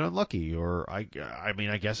may have been unlucky, or I mean,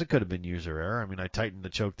 I guess it could have been user error. I mean, I tightened the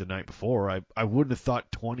choke the night before. I wouldn't have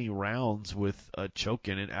thought 20 rounds with a choke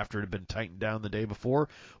in it after it had been tightened down the day before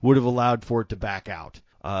would have allowed for it to back out.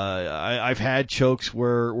 I've had chokes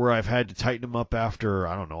where I've had to tighten them up after,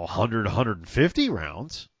 I don't know, 100, 150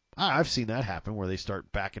 rounds. I've seen that happen where they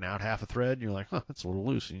start backing out half a thread and you're like, huh, that's a little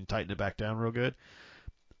loose, and you tighten it back down real good.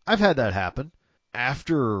 I've had that happen.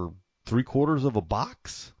 After 3/4 of a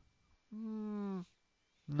box? No.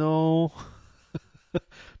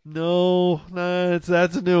 No,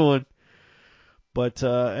 that's a new one. But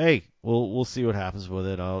hey, we'll see what happens with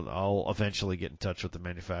it. I'll eventually get in touch with the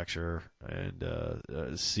manufacturer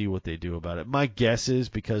and see what they do about it. My guess is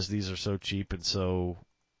because these are so cheap and so,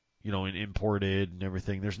 and imported and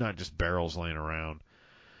everything, there's not just barrels laying around.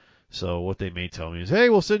 So what they may tell me is, hey,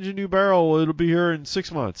 we'll send you a new barrel. It'll be here in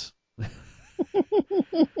 6 months.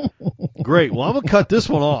 Great. Well, I'm gonna cut this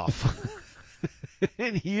one off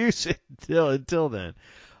and use it until then.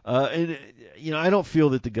 And I don't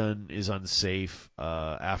feel that the gun is unsafe.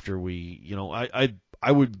 After we,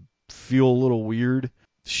 I would feel a little weird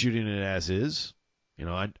shooting it as is.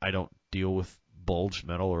 I don't deal with bulged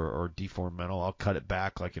metal or deformed metal. I'll cut it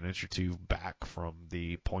back like an inch or two back from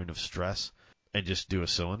the point of stress and just do a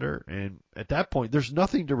cylinder. And at that point, there's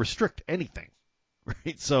nothing to restrict anything.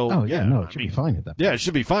 Right? So, it should be fine at that point. Yeah, it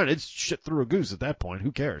should be fine. It's shit through a goose at that point.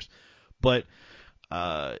 Who cares? But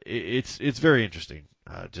it's very interesting,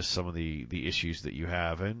 just some of the issues that you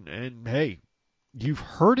have. And hey, you've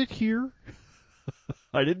heard it here.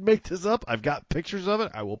 I didn't make this up. I've got pictures of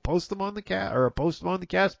it. I will post them on the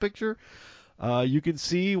cast picture. You can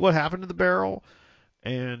see what happened to the barrel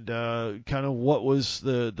and kind of what was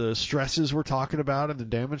the stresses we're talking about and the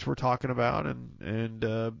damage we're talking about, and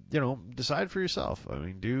decide for yourself. I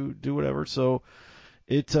mean, do whatever. So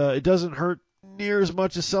it doesn't hurt near as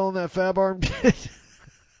much as selling that Fab Arm did.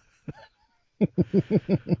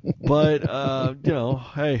 But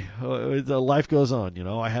hey, life goes on.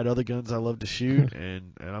 I had other guns I love to shoot,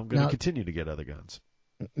 and I'm going to continue to get other guns.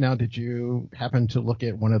 Now, did you happen to look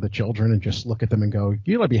at one of the children and just look at them and go,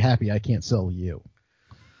 "You ought to be happy I can't sell you"?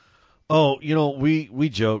 Oh, we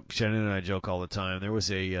joke. Shannon and I joke all the time. There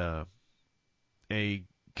was a kind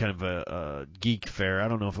of a geek fair. I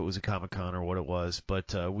don't know if it was a Comic-Con or what it was,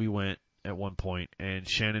 but we went at one point, and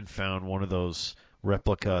Shannon found one of those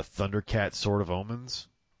replica Thundercat Sword of Omens.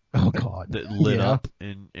 Oh God! That lit up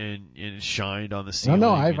and shined on the ceiling.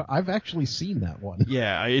 No, I've actually seen that one.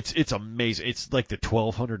 Yeah, it's amazing. It's like the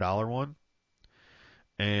 $1,200 one,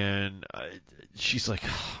 and she's like,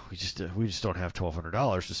 oh, we just don't have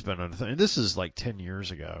 $1,200 to spend on a thing. And this is like 10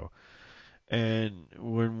 years ago, and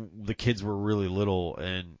when the kids were really little,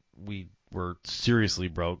 and we were seriously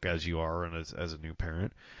broke, as you are, and as a new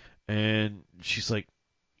parent. And she's like,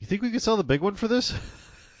 "You think we could sell the big one for this?"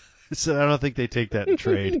 I said, "I don't think they take that in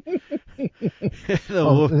trade."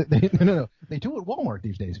 No. They do at Walmart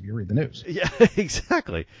these days if you read the news. Yeah,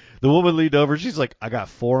 exactly. The woman leaned over. She's like, "I got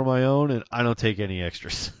 4 of my own, and I don't take any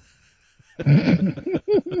extras." And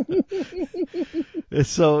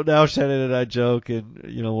so now Shannon and I joke, and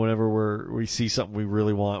whenever we see something we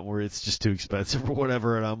really want, where it's just too expensive or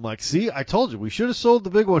whatever, and I'm like, "See, I told you we should have sold the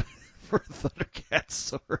big one for a Thundercat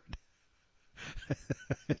sword."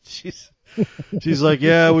 She's like,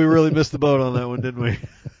 "Yeah, we really missed the boat on that one, didn't we?"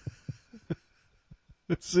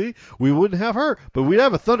 See, we wouldn't have her, but we'd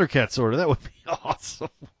have a Thundercat sword, and that would be awesome.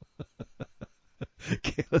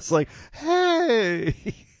 Kayla's like,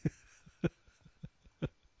 "Hey."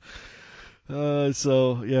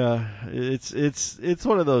 So yeah, it's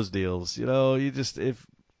one of those deals, if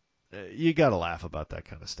you gotta laugh about that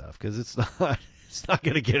kind of stuff, because it's not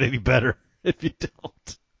gonna get any better if you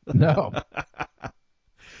don't. No.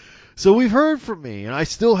 So we've heard from me, and I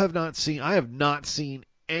have not seen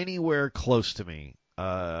anywhere close to me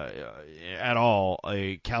at all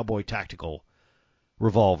a Cowboy Tactical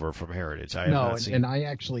revolver from Heritage. I have not seen. And I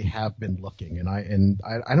actually have been looking, and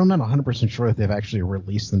I'm not 100% sure that they've actually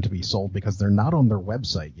released them to be sold because they're not on their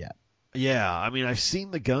website yet. Yeah, I mean, I've seen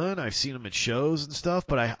the gun, I've seen them at shows and stuff,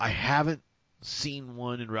 but I haven't seen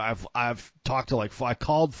one. And I've talked to I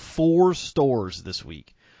called 4 stores this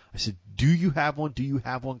week. I said, "Do you have one? Do you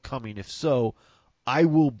have one coming? If so, I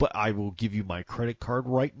will give you my credit card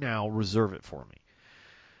right now. Reserve it for me."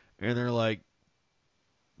 And they're like,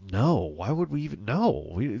 "No, why would we even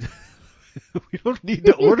know? We don't need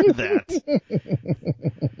to order that."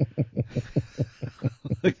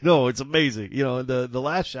 No, it's amazing. The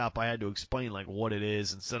last shop I had to explain what it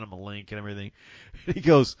is and send him a link and everything. And he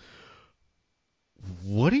goes,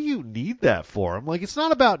 what do you need that for? I'm like, it's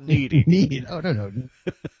not about needing. Need? Oh no.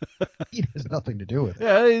 Need has nothing to do with it.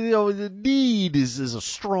 Yeah, the need is a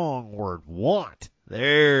strong word. Want.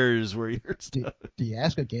 There's where you're stuck. Do you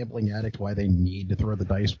ask a gambling addict why they need to throw the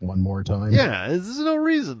dice one more time? Yeah, there's no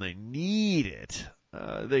reason they need it.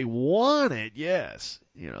 They want it, yes,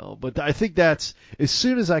 But I think that's as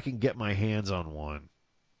soon as I can get my hands on one,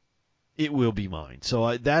 it will be mine.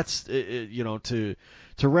 So that's to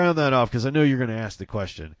round that off, because I know you're going to ask the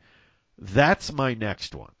question. That's my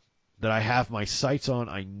next one that I have my sights on.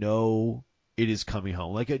 I know it is coming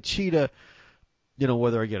home. Like a Cheetah,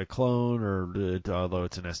 whether I get a clone or although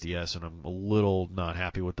it's an SDS, and I'm a little not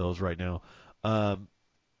happy with those right now.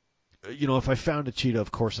 If I found a Cheetah,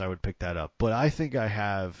 of course I would pick that up. But I think I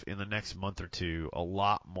have, in the next month or two, a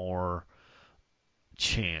lot more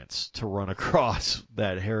chance to run across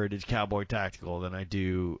that Heritage Cowboy Tactical than I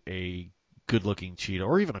do a good-looking Cheetah,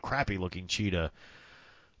 or even a crappy-looking Cheetah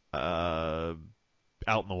out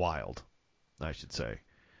in the wild, I should say.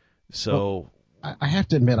 So well, I have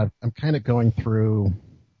to admit, I'm kind of going through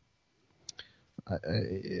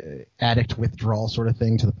addict withdrawal sort of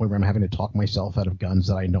thing, to the point where I'm having to talk myself out of guns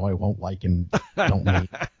that I know I won't like and don't need.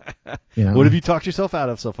 What have you talked yourself out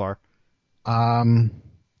of so far?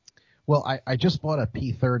 Well, I just bought a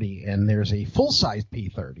P30, and there's a full-size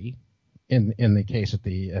P30 in the case at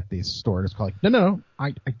the store. It's called, no,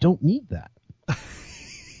 I don't need that.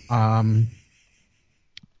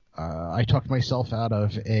 I talked myself out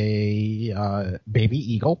of a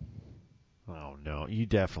Baby Eagle. Oh no, you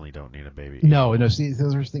definitely don't need a Baby Eagle. No. See, the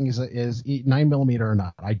other thing is 9mm or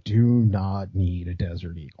not, I do not need a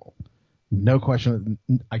Desert Eagle. No question.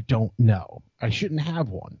 I don't know. I shouldn't have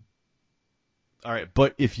one. All right,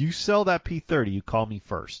 but if you sell that P30, you call me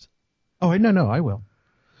first. Oh, no, I will.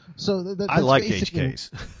 So I like HKs.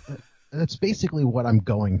 That's basically what I'm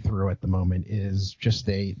going through at the moment, is just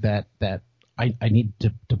that I need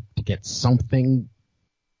to get something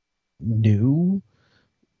new,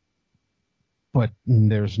 but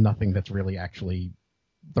there's nothing that's really actually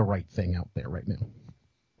the right thing out there right now.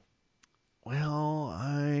 Well,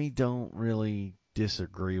 I don't really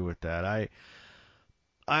disagree with that.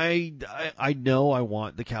 I know I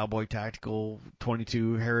want the Cowboy Tactical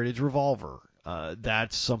 22 Heritage Revolver.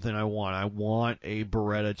 That's something I want. I want a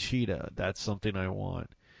Beretta Cheetah. That's something I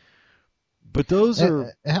want. But those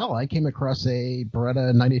are... Hell, I came across a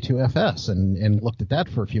Beretta 92 FS and looked at that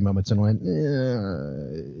for a few moments and went,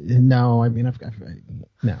 no, I mean,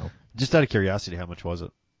 no. Just out of curiosity, how much was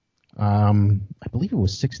it? I believe it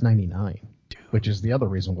was $699, which is the other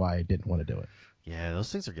reason why I didn't want to do it. Yeah,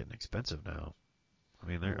 those things are getting expensive now. I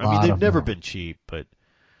mean, they've never been cheap, but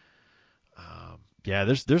yeah,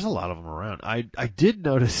 there's a lot of them around. I did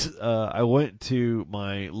notice. I went to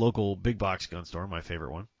my local big box gun store, my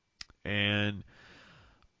favorite one, and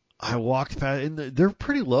I walked past, and they're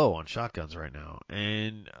pretty low on shotguns right now.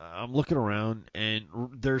 And I'm looking around, and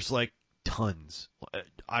there's like tons.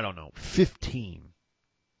 I don't know, 15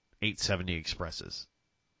 870 Expresses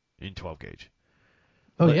in 12 gauge.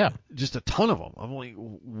 Oh, yeah. Just a ton of them. I'm like,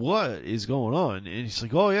 what is going on? And he's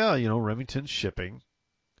like, oh, yeah, Remington's shipping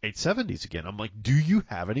 870s again. I'm like, do you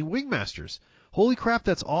have any Wingmasters? Holy crap,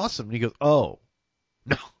 that's awesome. And he goes, oh,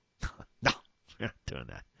 no, we're not doing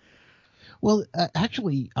that. Well,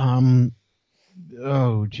 actually, oh,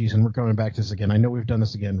 geez, and we're going back to this again. I know we've done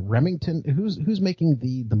this again. Remington, who's making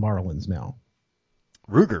the Marlins now?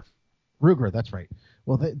 Ruger, that's right.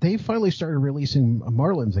 Well, they finally started releasing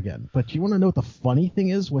Marlins again. But do you want to know what the funny thing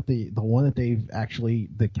is with the one that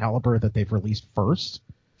the caliber that they've released first?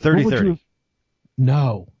 30-30.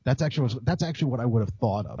 No, that's actually what I would have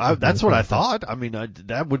thought of. That's what I thought. I mean,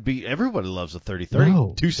 that would be, everybody loves a 30-30.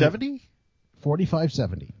 No, 270?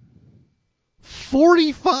 45-70.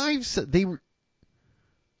 45?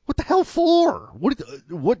 What the hell for?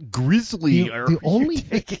 What grizzly are you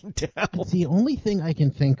taking down? The only thing I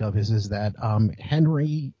can think of is that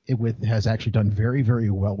Henry has actually done very,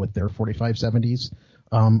 very well with their 45-70s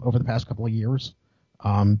over the past couple of years,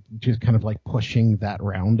 just kind of like pushing that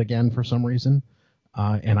round again for some reason.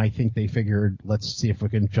 And I think they figured, let's see if we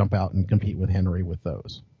can jump out and compete with Henry with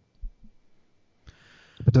those.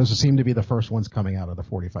 But those seem to be the first ones coming out of the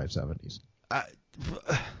 45-70s.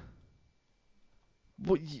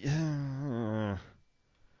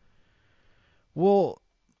 Well,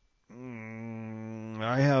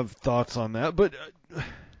 I have thoughts on that, but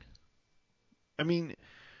I mean,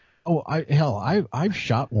 I've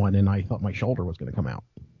shot one and I thought my shoulder was going to come out.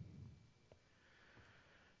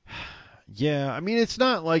 Yeah, I mean it's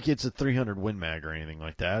not like it's a 300 Win Mag or anything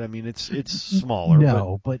like that. I mean it's smaller.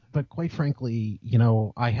 No, but quite frankly,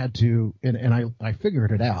 I had to, and I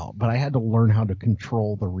figured it out, but I had to learn how to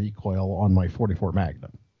control the recoil on my 44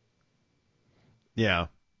 Magnum. Yeah.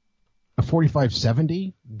 A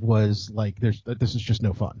 4570 was like, this is just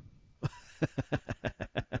no fun.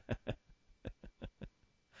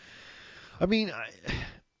 I mean,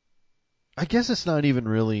 I guess it's not even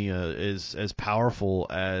really as powerful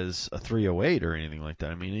as a 308 or anything like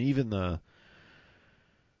that. I mean, even I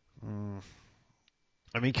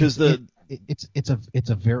mean, because it's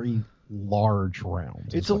a very large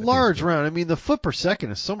round. It's a large round. I mean, the foot per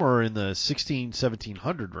second is somewhere in the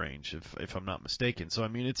 1700 range, if I'm not mistaken. So I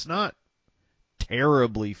mean, it's not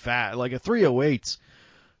terribly fast. Like a 308's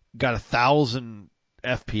got 1,000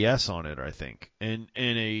 FPS on it, I think, and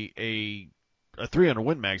a 300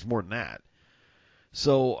 Win Mag's more than that.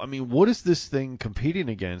 So I mean, what is this thing competing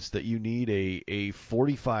against that you need a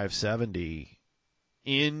 4570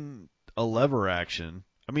 in a lever action?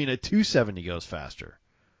 I mean, a 270 goes faster.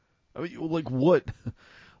 I mean, like what?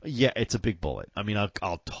 Yeah, it's a big bullet. I mean,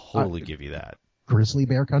 I'll totally give you that. Grizzly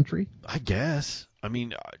bear country? I guess. I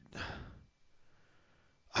mean,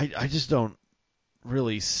 I just don't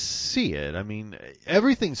really see it. I mean,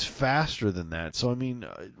 everything's faster than that. So I mean,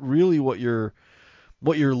 really, what you're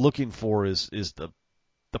looking for is the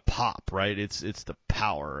pop, right? It's the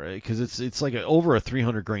power, because it's like over a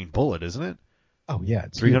 300 grain bullet, isn't it? Oh yeah,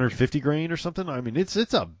 it's 350 grain or something. I mean, it's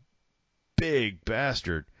a big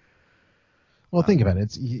bastard. Well, think about it.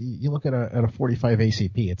 It's you look at a 45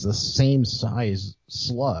 ACP. It's the same size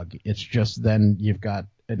slug. It's just then you've got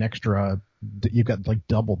like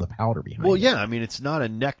double the powder behind. Well, it. yeah. I mean, it's not a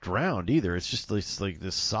necked round either. It's just like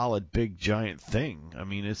this solid, big, giant thing. I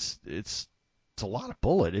mean, it's a lot of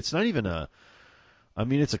bullet. It's not even a. I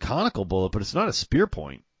mean, it's a conical bullet, but it's not a spear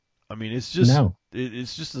point. I mean, it's just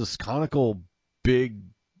it's just this conical, big.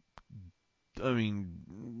 I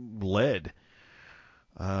mean, lead.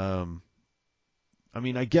 I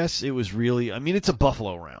mean, I guess it was really. I mean, it's a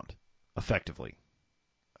buffalo round, effectively.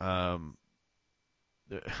 I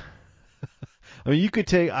mean, you could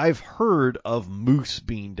take. I've heard of moose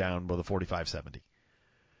being down with a 4570.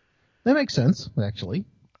 That makes sense, actually.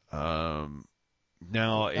 Now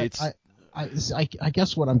it's. I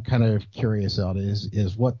guess what I'm kind of curious about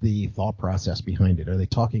is what the thought process behind it. Are they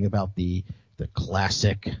talking about the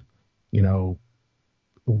classic,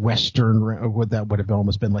 Western, or that would have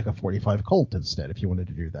almost been like a 45 Colt instead if you wanted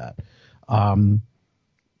to do that. I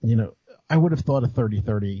would have thought a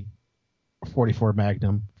 30-30, 44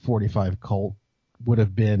 Magnum, 45 Colt would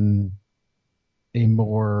have been a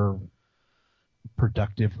more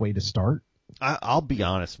productive way to start. I'll be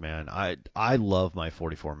honest, man. I love my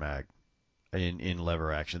 44 Mag in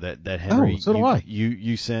lever action. That Henry, so do I.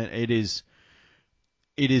 You sent it is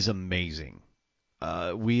amazing.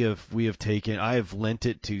 We have taken. I have lent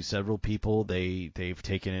it to several people. They've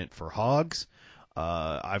taken it for hogs.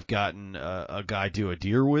 I've gotten a guy do a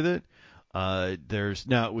deer with it.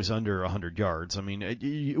 Now it was under 100 yards. I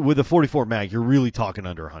mean, with a 44 mag, you're really talking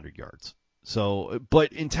under 100 yards. So,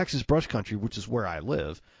 but in Texas brush country, which is where I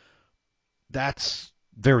live, that's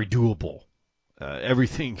very doable.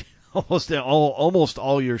 Everything. Almost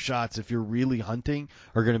all your shots, if you're really hunting,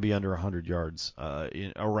 are going to be under 100 yards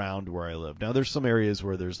around where I live. Now, there's some areas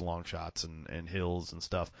where there's long shots and hills and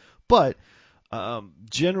stuff, but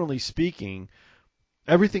generally speaking,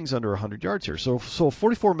 everything's under 100 yards here. So a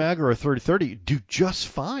 44 mag or a 30-30 do just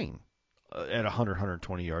fine at 100,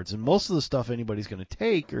 120 yards, and most of the stuff anybody's going to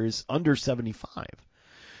take is under 75.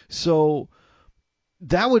 So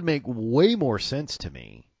that would make way more sense to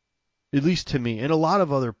me. At least to me, and a lot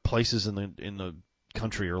of other places in the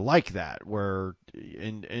country are like that. Where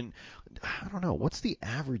and I don't know, what's the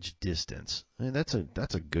average distance? I mean, that's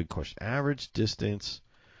a good question. Average distance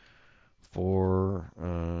for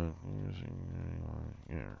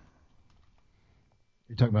You're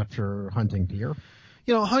talking about for hunting deer.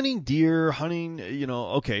 Hunting deer,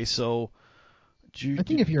 okay, so. I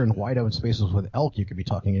think if you're in wide open spaces with elk, you could be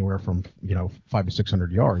talking anywhere from 500 to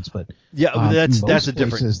 600 yards. But that's a different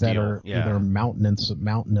places that deal. are either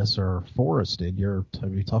mountainous or forested, you're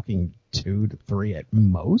talking 2 to 3 at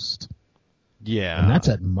most. Yeah, and that's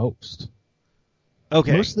at most.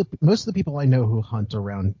 Okay. Most of the people I know who hunt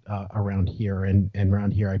around here and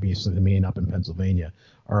around here, I mean up in Pennsylvania,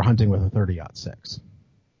 are hunting with a 30-06.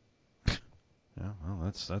 Yeah, well,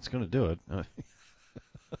 that's going to do it.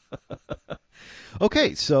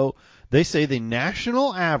 Okay, so they say the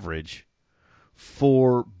national average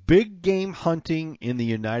for big game hunting in the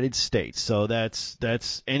United States, so that's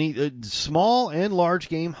any small and large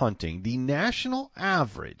game hunting, the national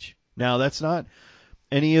average Now that's not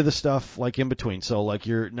any of the stuff like in between. So like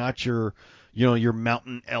you're not your your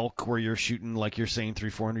mountain elk where you're shooting like you're saying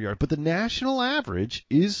 300-400 yards, but the national average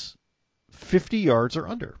is 50 yards or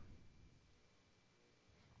under.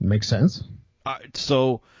 Makes sense.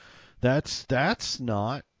 So that's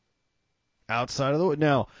not outside of the way.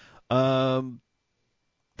 Now,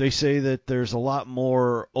 they say that there's a lot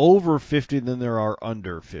more over 50 than there are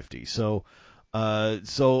under 50. So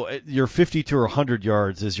your 50 to 100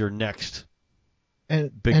 yards is your next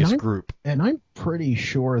biggest group. And I'm pretty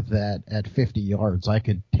sure that at 50 yards, I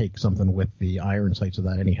could take something with the iron sights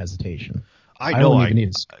without any hesitation. I wouldn't even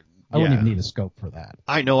need a scope for that.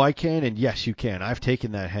 I know I can, and yes, you can. I've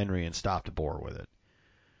taken that Henry and stopped a boar with it.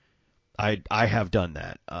 I have done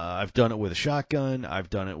that. I've done it with a shotgun. I've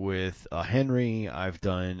done it with a Henry.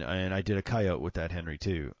 And I did a coyote with that Henry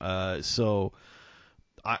too. So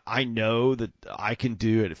I know that I can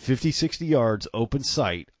do it at 50, 60 yards, open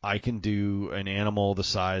sight. I can do an animal the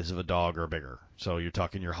size of a dog or bigger. So you're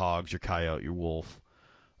talking your hogs, your coyote, your wolf.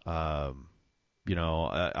 The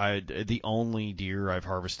only deer I've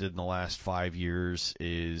harvested in the last 5 years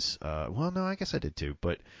is no, I guess I did too,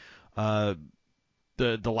 but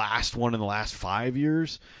the last one in the last 5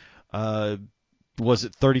 years was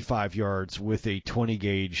at 35 yards with a 20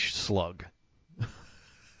 gauge slug.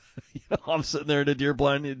 I'm sitting there in a deer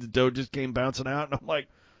blind, and the doe just came bouncing out, and I'm like,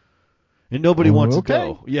 and nobody wants a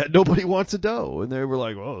doe. Yeah, nobody wants a doe. And they were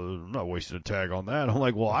like, well, I'm not wasting a tag on that. I'm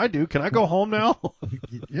like, well, I do. Can I go home now?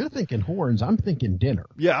 You're thinking horns. I'm thinking dinner.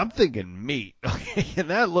 Yeah, I'm thinking meat. Okay, and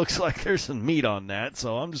that looks like there's some meat on that,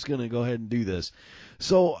 so I'm just going to go ahead and do this.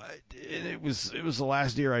 So it was the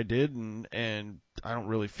last deer I did, and I don't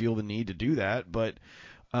really feel the need to do that, but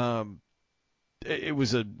it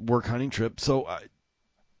was a work hunting trip. So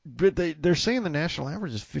but they're saying the national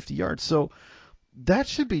average is 50 yards, so that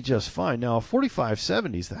should be just fine. Now,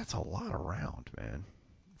 45-70s, that's a lot around, man.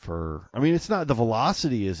 It's not, the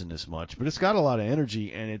velocity isn't as much, but it's got a lot of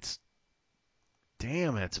energy, and it's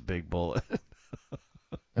a big bullet.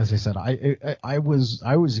 As I said, I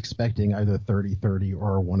was expecting either 30-30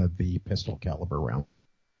 or one of the pistol caliber rounds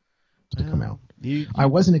to come out. I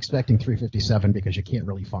wasn't expecting 357 because you can't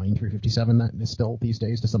really find 357 that still these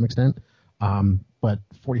days to some extent. But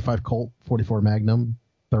 45 Colt, 44 Magnum,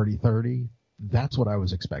 30-30, that's what I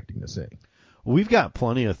was expecting to see. We've got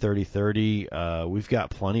plenty of 30-30. We've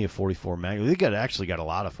got plenty of 44 mag. We've actually got a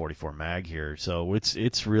lot of 44 mag here. So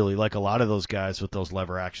it's really like a lot of those guys with those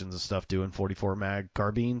lever actions and stuff doing 44 mag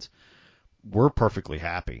carbines. We're perfectly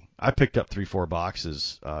happy. I picked up 3-4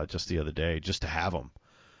 boxes just the other day just to have them.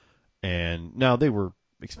 And now they were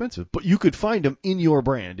expensive, but you could find them in your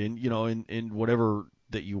brand, in whatever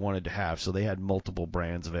that you wanted to have. So they had multiple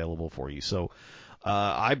brands available for you. So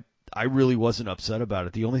I really wasn't upset about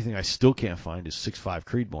it. The only thing I still can't find is 6.5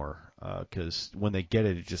 Creedmoor, because when they get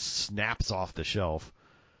it, it just snaps off the shelf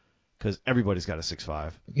because everybody's got a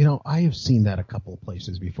 6.5. I have seen that a couple of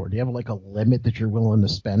places before. Do you have like a limit that you're willing to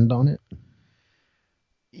spend on it?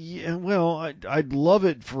 Yeah, well, I'd love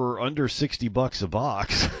it for under $60 a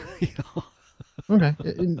box. Okay.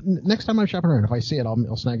 Next time I'm shopping around, if I see it,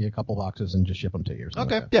 I'll snag you a couple boxes and just ship them to you.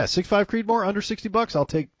 Okay. Like yeah, 6.5 Creedmoor under $60. I'll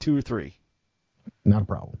take 2 or 3. Not a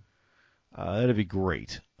problem. That'd be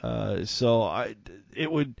great.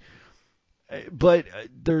 But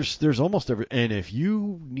there's almost every, and if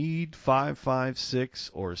you need 5.56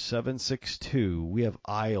 or 7.62, we have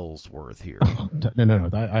Islesworth here. No,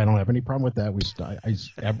 I don't have any problem with that.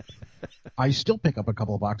 I still pick up a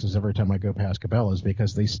couple of boxes every time I go past Cabela's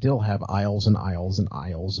because they still have aisles and aisles and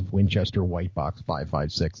aisles of Winchester White Box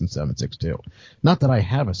 5.56 and 7.62. Not that I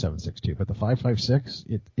have a 7.62, but the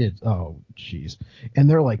 5.56, oh jeez, and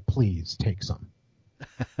they're like, please take some.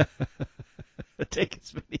 Take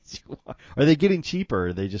as many as you want. Are they getting cheaper? Or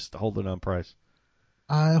are they just holding on price?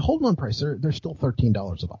 Holding on price. They're still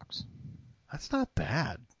 $13 a box. That's not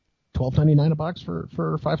bad. $12.99 a box for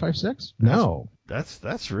 5.56? No.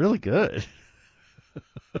 That's really good.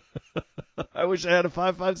 I wish I had a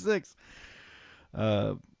 5.56.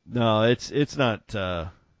 No, it's not.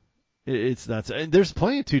 It's not. And there's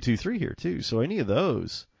plenty of 2.23 here too. So any of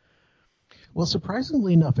those. Well,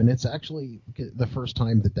 surprisingly enough, and it's actually the first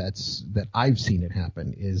time that I've seen it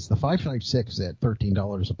happen, is the 5.56 at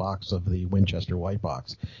 $13 a box of the Winchester White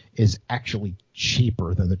Box is actually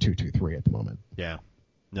cheaper than the 2.23 at the moment. Yeah,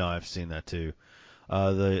 no, I've seen that too.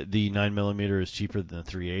 The 9mm is cheaper than the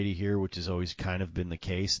 380 here, which has always kind of been the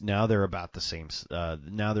case. Now they're about the same.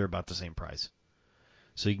 Now they're about the same price.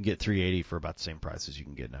 So you can get 380 for about the same price as you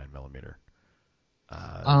can get 9mm.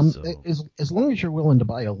 As long as you're willing to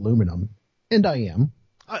buy aluminum. And I am.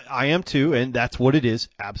 I am too, and that's what it is.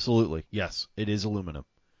 Absolutely. Yes, it is aluminum.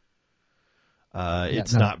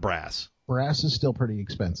 It's no. not brass. Brass is still pretty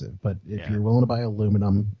expensive, but if Yeah. you're willing to buy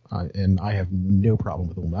aluminum, and I have no problem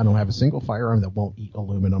with aluminum. I don't have a single firearm that won't eat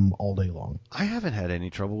aluminum all day long. I haven't had any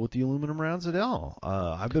trouble with the aluminum rounds at all.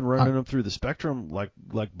 I've been running them through the Spectrum like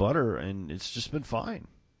butter, and it's just been fine.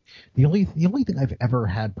 The only thing I've ever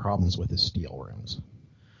had problems with is steel rounds.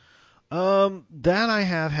 That I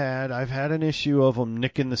have had. I've had an issue of them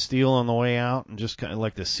nicking the steel on the way out, and just kind of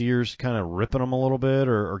like the sears kind of ripping them a little bit,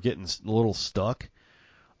 or getting a little stuck.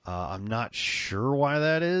 I'm not sure why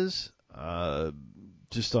that is.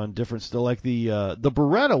 Just on different still, like the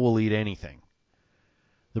Beretta will eat anything.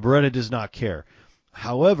 The Beretta does not care.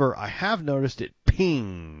 However, I have noticed it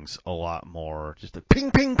pings a lot more. Just a ping,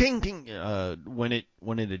 ping, ping, ping. When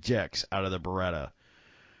it ejects out of the Beretta.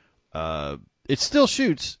 It still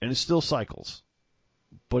shoots and it still cycles,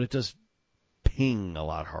 but it does ping a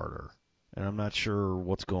lot harder. And I'm not sure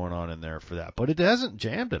what's going on in there for that. But it hasn't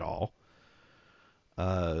jammed at all.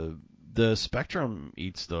 The Spectrum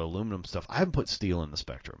eats the aluminum stuff. I haven't put steel in the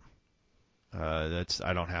Spectrum. I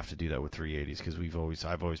don't have to do that with 380s because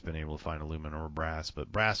I've always been able to find aluminum or brass,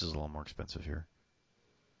 but brass is a little more expensive here.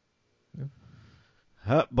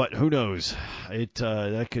 Yeah. But who knows?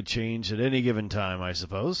 That could change at any given time, I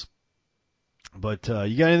suppose. But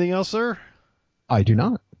you got anything else, sir? I do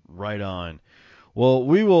not. Right on. Well,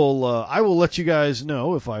 we will. I will let you guys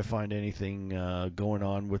know if I find anything going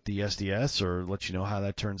on with the SDS, or let you know how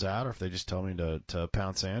that turns out, or if they just tell me to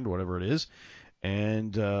pound sand, whatever it is.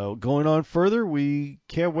 And going on further, we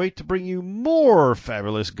can't wait to bring you more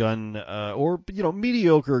fabulous gun or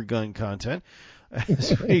mediocre gun content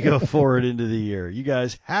as we go forward into the year. You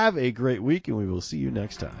guys have a great week, and we will see you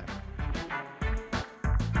next time.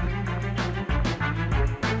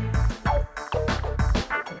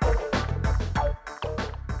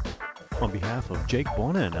 On behalf of Jake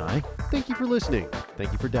Bona and I, thank you for listening.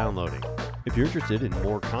 Thank you for downloading. If you're interested in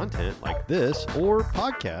more content like this or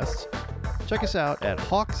podcasts, check us out at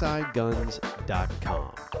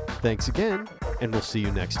hawkeyeguns.com. Thanks again, and we'll see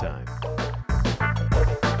you next time.